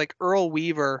picture of like Earl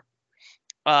Weaver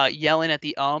yelling at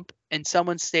the ump, and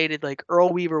someone stated like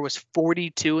Earl Weaver was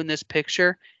 42 in this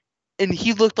picture, and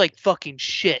he looked like fucking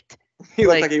shit. He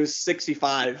looked like he was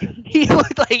 65. He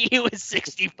looked like he was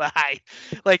 65.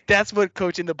 Like that's what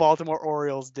coaching the Baltimore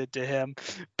Orioles did to him.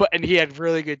 And he had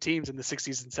really good teams in the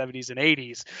 60s and 70s and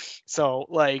 80s. So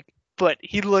like, but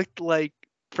he looked like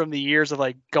from the years of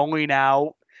like going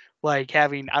out, like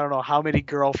having I don't know how many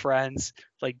girlfriends,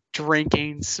 like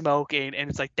drinking, smoking,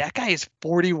 and it's like that guy is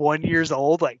 41 years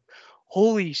old. Like,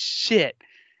 holy shit,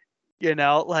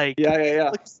 like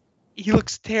yeah. He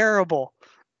looks terrible.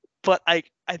 But I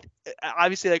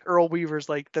obviously like Earl Weaver's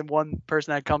like the one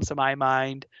person that comes to my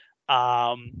mind.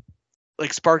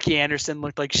 Like Sparky Anderson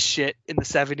looked like shit in the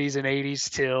 70s and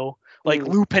 80s too. Like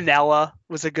Lou Piniella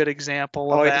was a good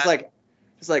example of that.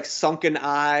 Just like sunken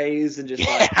eyes and just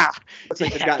like looks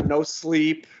like they've got no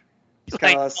sleep. Just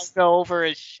like over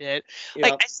his shit.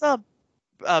 Like I saw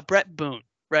Brett Boone,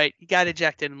 right? He got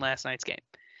ejected in last night's game.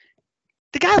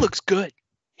 The guy looks good.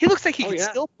 He looks like he can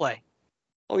still play.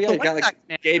 Oh yeah, you got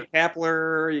like Gabe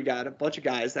Kapler. You got a bunch of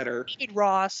guys that are.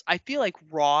 Ross. I feel like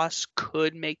Ross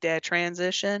could make that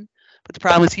transition, but the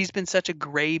problem is he's been such a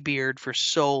gray beard for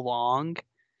so long.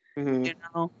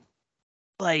 Mm-hmm.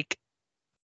 Like,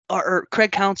 or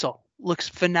Craig Counsell looks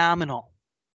phenomenal.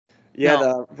 Yeah,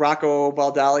 the Rocco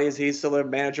Baldelli, he's still the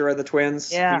manager of the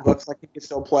Twins. Yeah, he looks like he can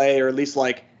still play, or at least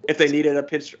like if they needed a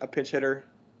pinch hitter.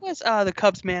 Was the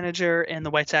Cubs manager and the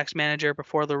White Sox manager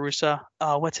before La Russa?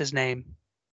 What's his name?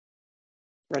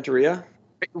 Renteria.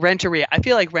 I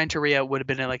feel like Renteria would have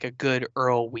been like a good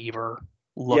Earl Weaver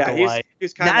lookalike. Yeah,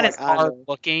 he's kind not of as hard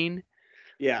looking.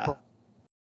 Yeah.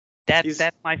 That's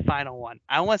my final one.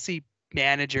 I want to see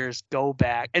managers go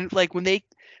back and like when they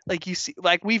like you see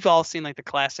like we've all seen like the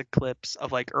classic clips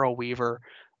of like Earl Weaver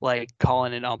like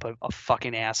calling an ump a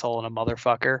fucking asshole and a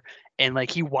motherfucker, and like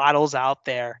he waddles out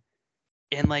there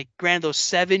and like granted those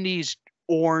 70s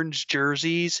orange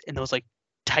jerseys and those like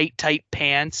tight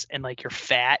pants and like you're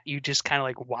fat, you just kind of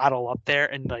like waddle up there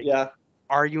and like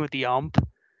arguing with the ump,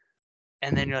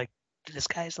 and then you're like, this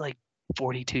guy's like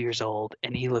 42 years old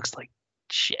and he looks like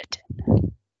shit.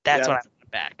 That's what I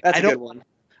want back. That's a good one.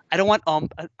 I don't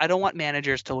want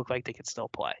managers to look like they can still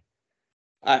play.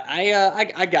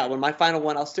 I got one. My final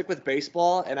one. I'll stick with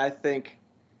baseball, and I think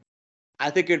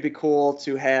it'd be cool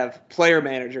to have player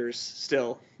managers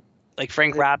still. Like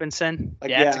Frank Robinson.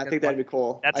 Like, yeah, I think that'd be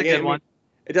cool. That's a good one.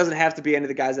 It doesn't have to be any of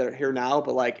the guys that are here now,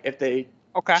 but like if they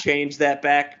change that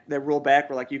rule back,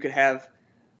 where like you could have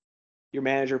your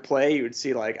manager play, you would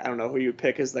see like I don't know who you would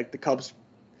pick as like the Cubs.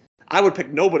 I would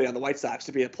pick nobody on the White Sox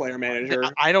to be a player manager.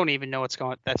 I don't even know what's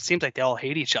going on. That seems like they all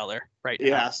hate each other right now.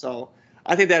 Yeah, so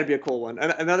I think that'd be a cool one.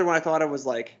 Another one I thought of was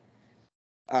like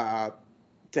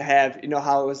to have, you know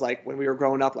how it was like when we were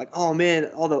growing up, like, oh man,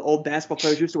 all the old basketball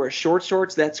players used to wear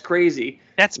shorts. That's crazy.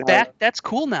 That's back. That's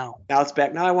cool now. Now it's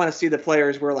back. Now I want to see the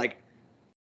players wear like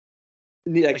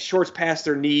shorts past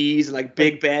their knees and like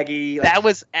big baggy. Like,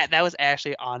 that was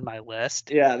actually on my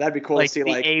list. Yeah, that'd be cool to see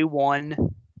like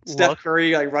A1 Steph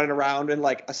Curry like running around in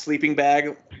like a sleeping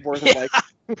bag worth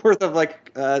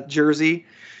of jersey.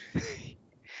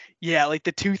 Yeah, like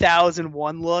the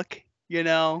 2001 look, you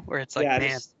know, where it's like,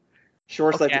 man,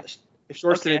 shorts if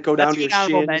shorts didn't go down to your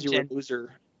shins, you were a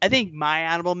loser. I think my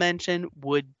honorable mention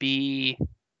would be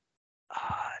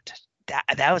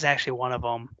that was actually one of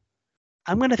them.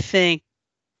 I'm gonna think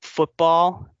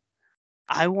football.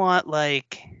 I want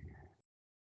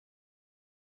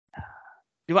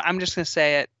I'm just gonna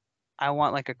say it. I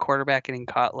want like a quarterback getting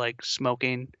caught like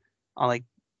smoking on like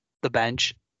the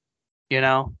bench, you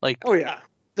know, like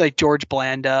like George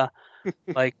Blanda,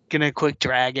 like gonna quick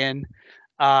dragon,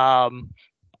 or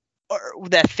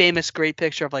that famous great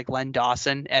picture of like Len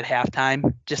Dawson at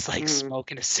halftime, just like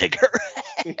smoking a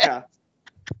cigarette. Yeah,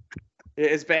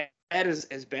 as bad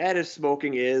as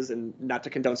smoking is, and not to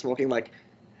condone smoking, like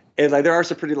there are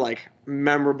some pretty like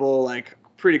memorable, like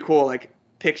pretty cool like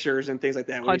pictures and things like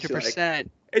that. 100%.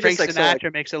 Frank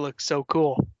Sinatra makes it look so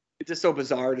cool. It's just so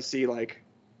bizarre to see like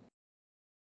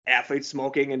athletes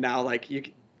smoking, and now like you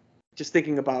just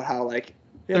thinking about how like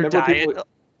their diet.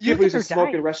 People used to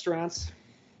smoke in restaurants.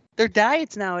 Their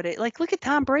diets nowadays, like look at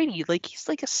Tom Brady, like he's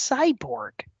like a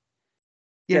cyborg.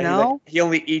 You know, he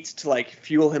only eats to like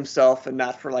fuel himself and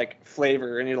not for like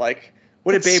flavor. And you're like,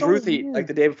 what did Babe Ruth eat like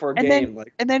the day before a game?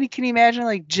 And then can you imagine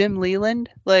like Jim Leland,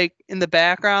 like in the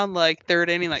background, like third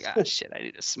inning, like, oh shit, I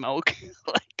need to smoke.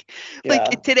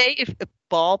 like today, if a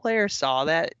ball player saw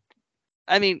that,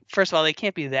 I mean, first of all, they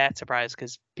can't be that surprised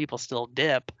because people still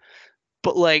dip.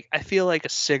 But like, I feel like a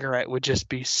cigarette would just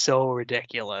be so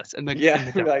ridiculous. And like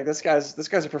this guy's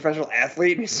a professional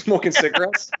athlete and he's smoking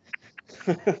cigarettes.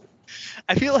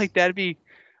 I feel like that'd be.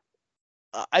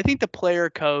 I think the player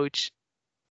coach.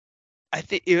 I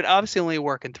think it would obviously only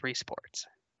work in 3 sports,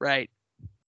 right?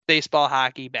 Baseball,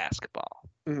 hockey, basketball.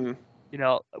 Mm-hmm. You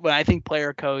know, when I think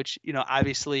player coach, you know,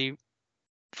 obviously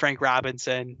Frank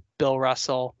Robinson, Bill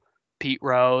Russell, Pete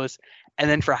Rose, and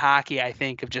then for hockey, I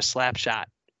think of just Slapshot.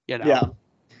 You know,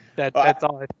 that's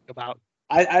all I think about.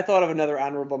 I thought of another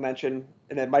honorable mention,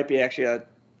 and it might be actually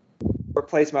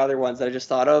replace my other ones that I just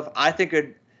thought of. I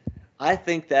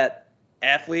think that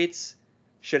athletes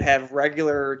should have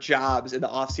regular jobs in the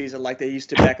off season like they used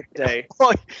to back in the day.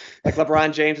 Like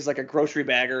LeBron James is like a grocery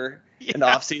bagger in the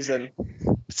off season.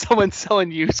 Someone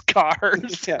selling used cars.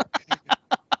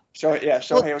 Shohei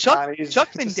Ohtani.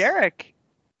 Chuck Manderek,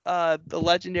 the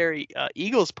legendary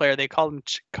Eagles player, they called him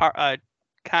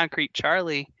Concrete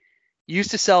Charlie,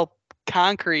 used to sell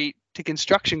concrete to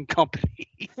construction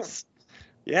companies.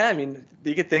 Yeah, I mean,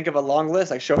 you could think of a long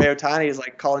list. Like Shohei Ohtani is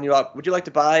like calling you up. Would you like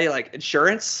to buy like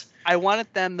insurance? I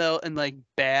wanted them though in like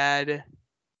bad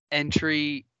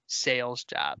entry sales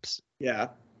jobs. Yeah.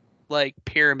 Like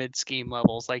pyramid scheme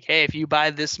levels. Like, hey, if you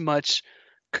buy this much,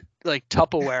 like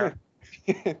Tupperware.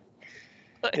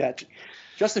 Yeah.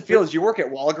 Justin Fields, you work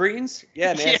at Walgreens?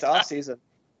 Yeah, man, it's off season.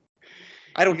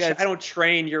 I don't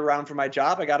train year round for my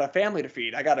job. I got a family to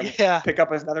feed. I got to pick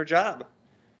up another job.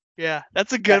 Yeah,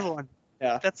 that's a good one.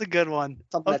 Yeah, that's a good one.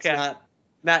 Something that's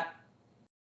not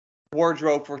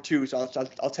wardrobe for 2, so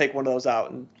I'll take one of those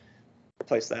out and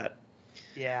replace that.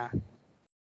 Yeah.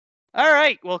 All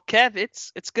right. Well, Kev,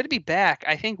 it's good to be back.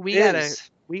 I think we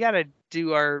gotta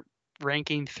do our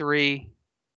ranking 3.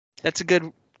 That's a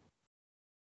good.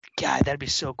 God, that'd be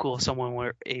so cool if someone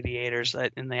wore aviators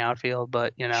in the outfield,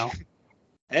 but you know.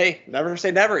 Hey, never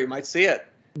say never. You might see it.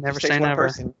 Never say never.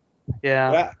 Person.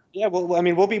 Yeah. Yeah. Well, I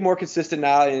mean, we'll be more consistent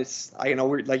now.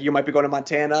 We're like you might be going to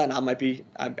Montana, and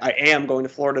I am going to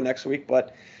Florida next week.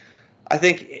 But I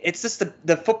think it's just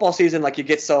the football season. Like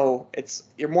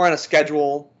you're more on a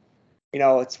schedule. You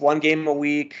know, it's one game a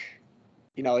week.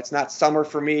 it's not summer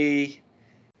for me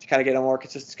to kind of get a more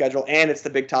consistent schedule, and it's the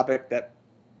big topic that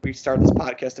we started this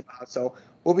podcast about. So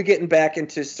we'll be getting back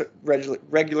into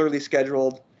regularly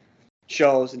scheduled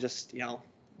shows and just,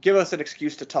 give us an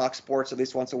excuse to talk sports at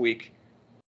least once a week.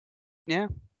 Yeah.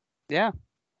 All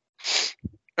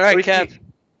right, Kev.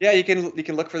 Yeah, you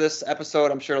can look for this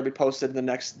episode. I'm sure it'll be posted in the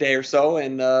next day or so.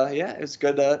 And it was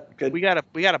good. Good. We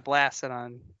gotta blast it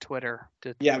on Twitter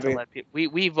to let people.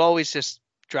 We've always just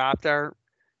dropped our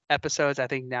episodes. I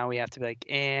think now we have to be like,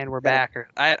 and we're back. Or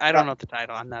I don't know the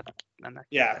title. I'm not.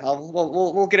 Yeah,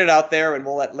 we'll get it out there, and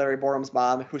we'll let Larry Borum's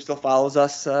mom, who still follows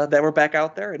us, that we're back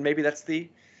out there, and maybe that's the.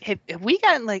 Have we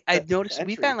gotten I've noticed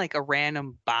we've gotten a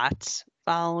random bots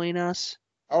following us.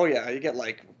 Oh yeah, you get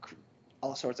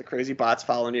all sorts of crazy bots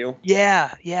following you.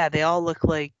 Yeah, they all look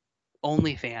like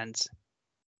OnlyFans.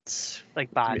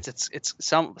 Like bots. It's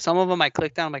some of them I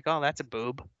clicked on. I'm like, oh, that's a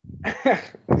boob. Yeah,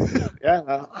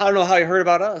 I don't know how you heard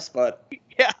about us, but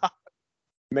yeah,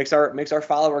 makes our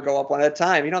follower go up one at a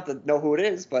time. You don't have to know who it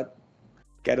is, but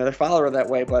get another follower that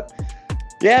way. But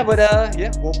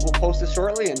we'll post this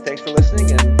shortly. And thanks for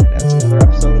listening. And that's another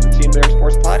episode of the Team Bear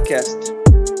Sports Podcast.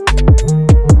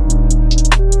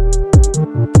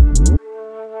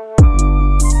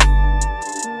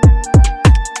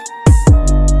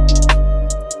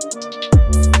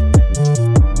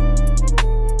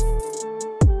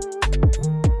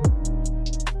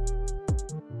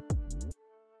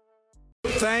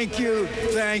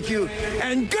 Thank you,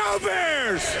 and go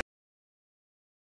Bears!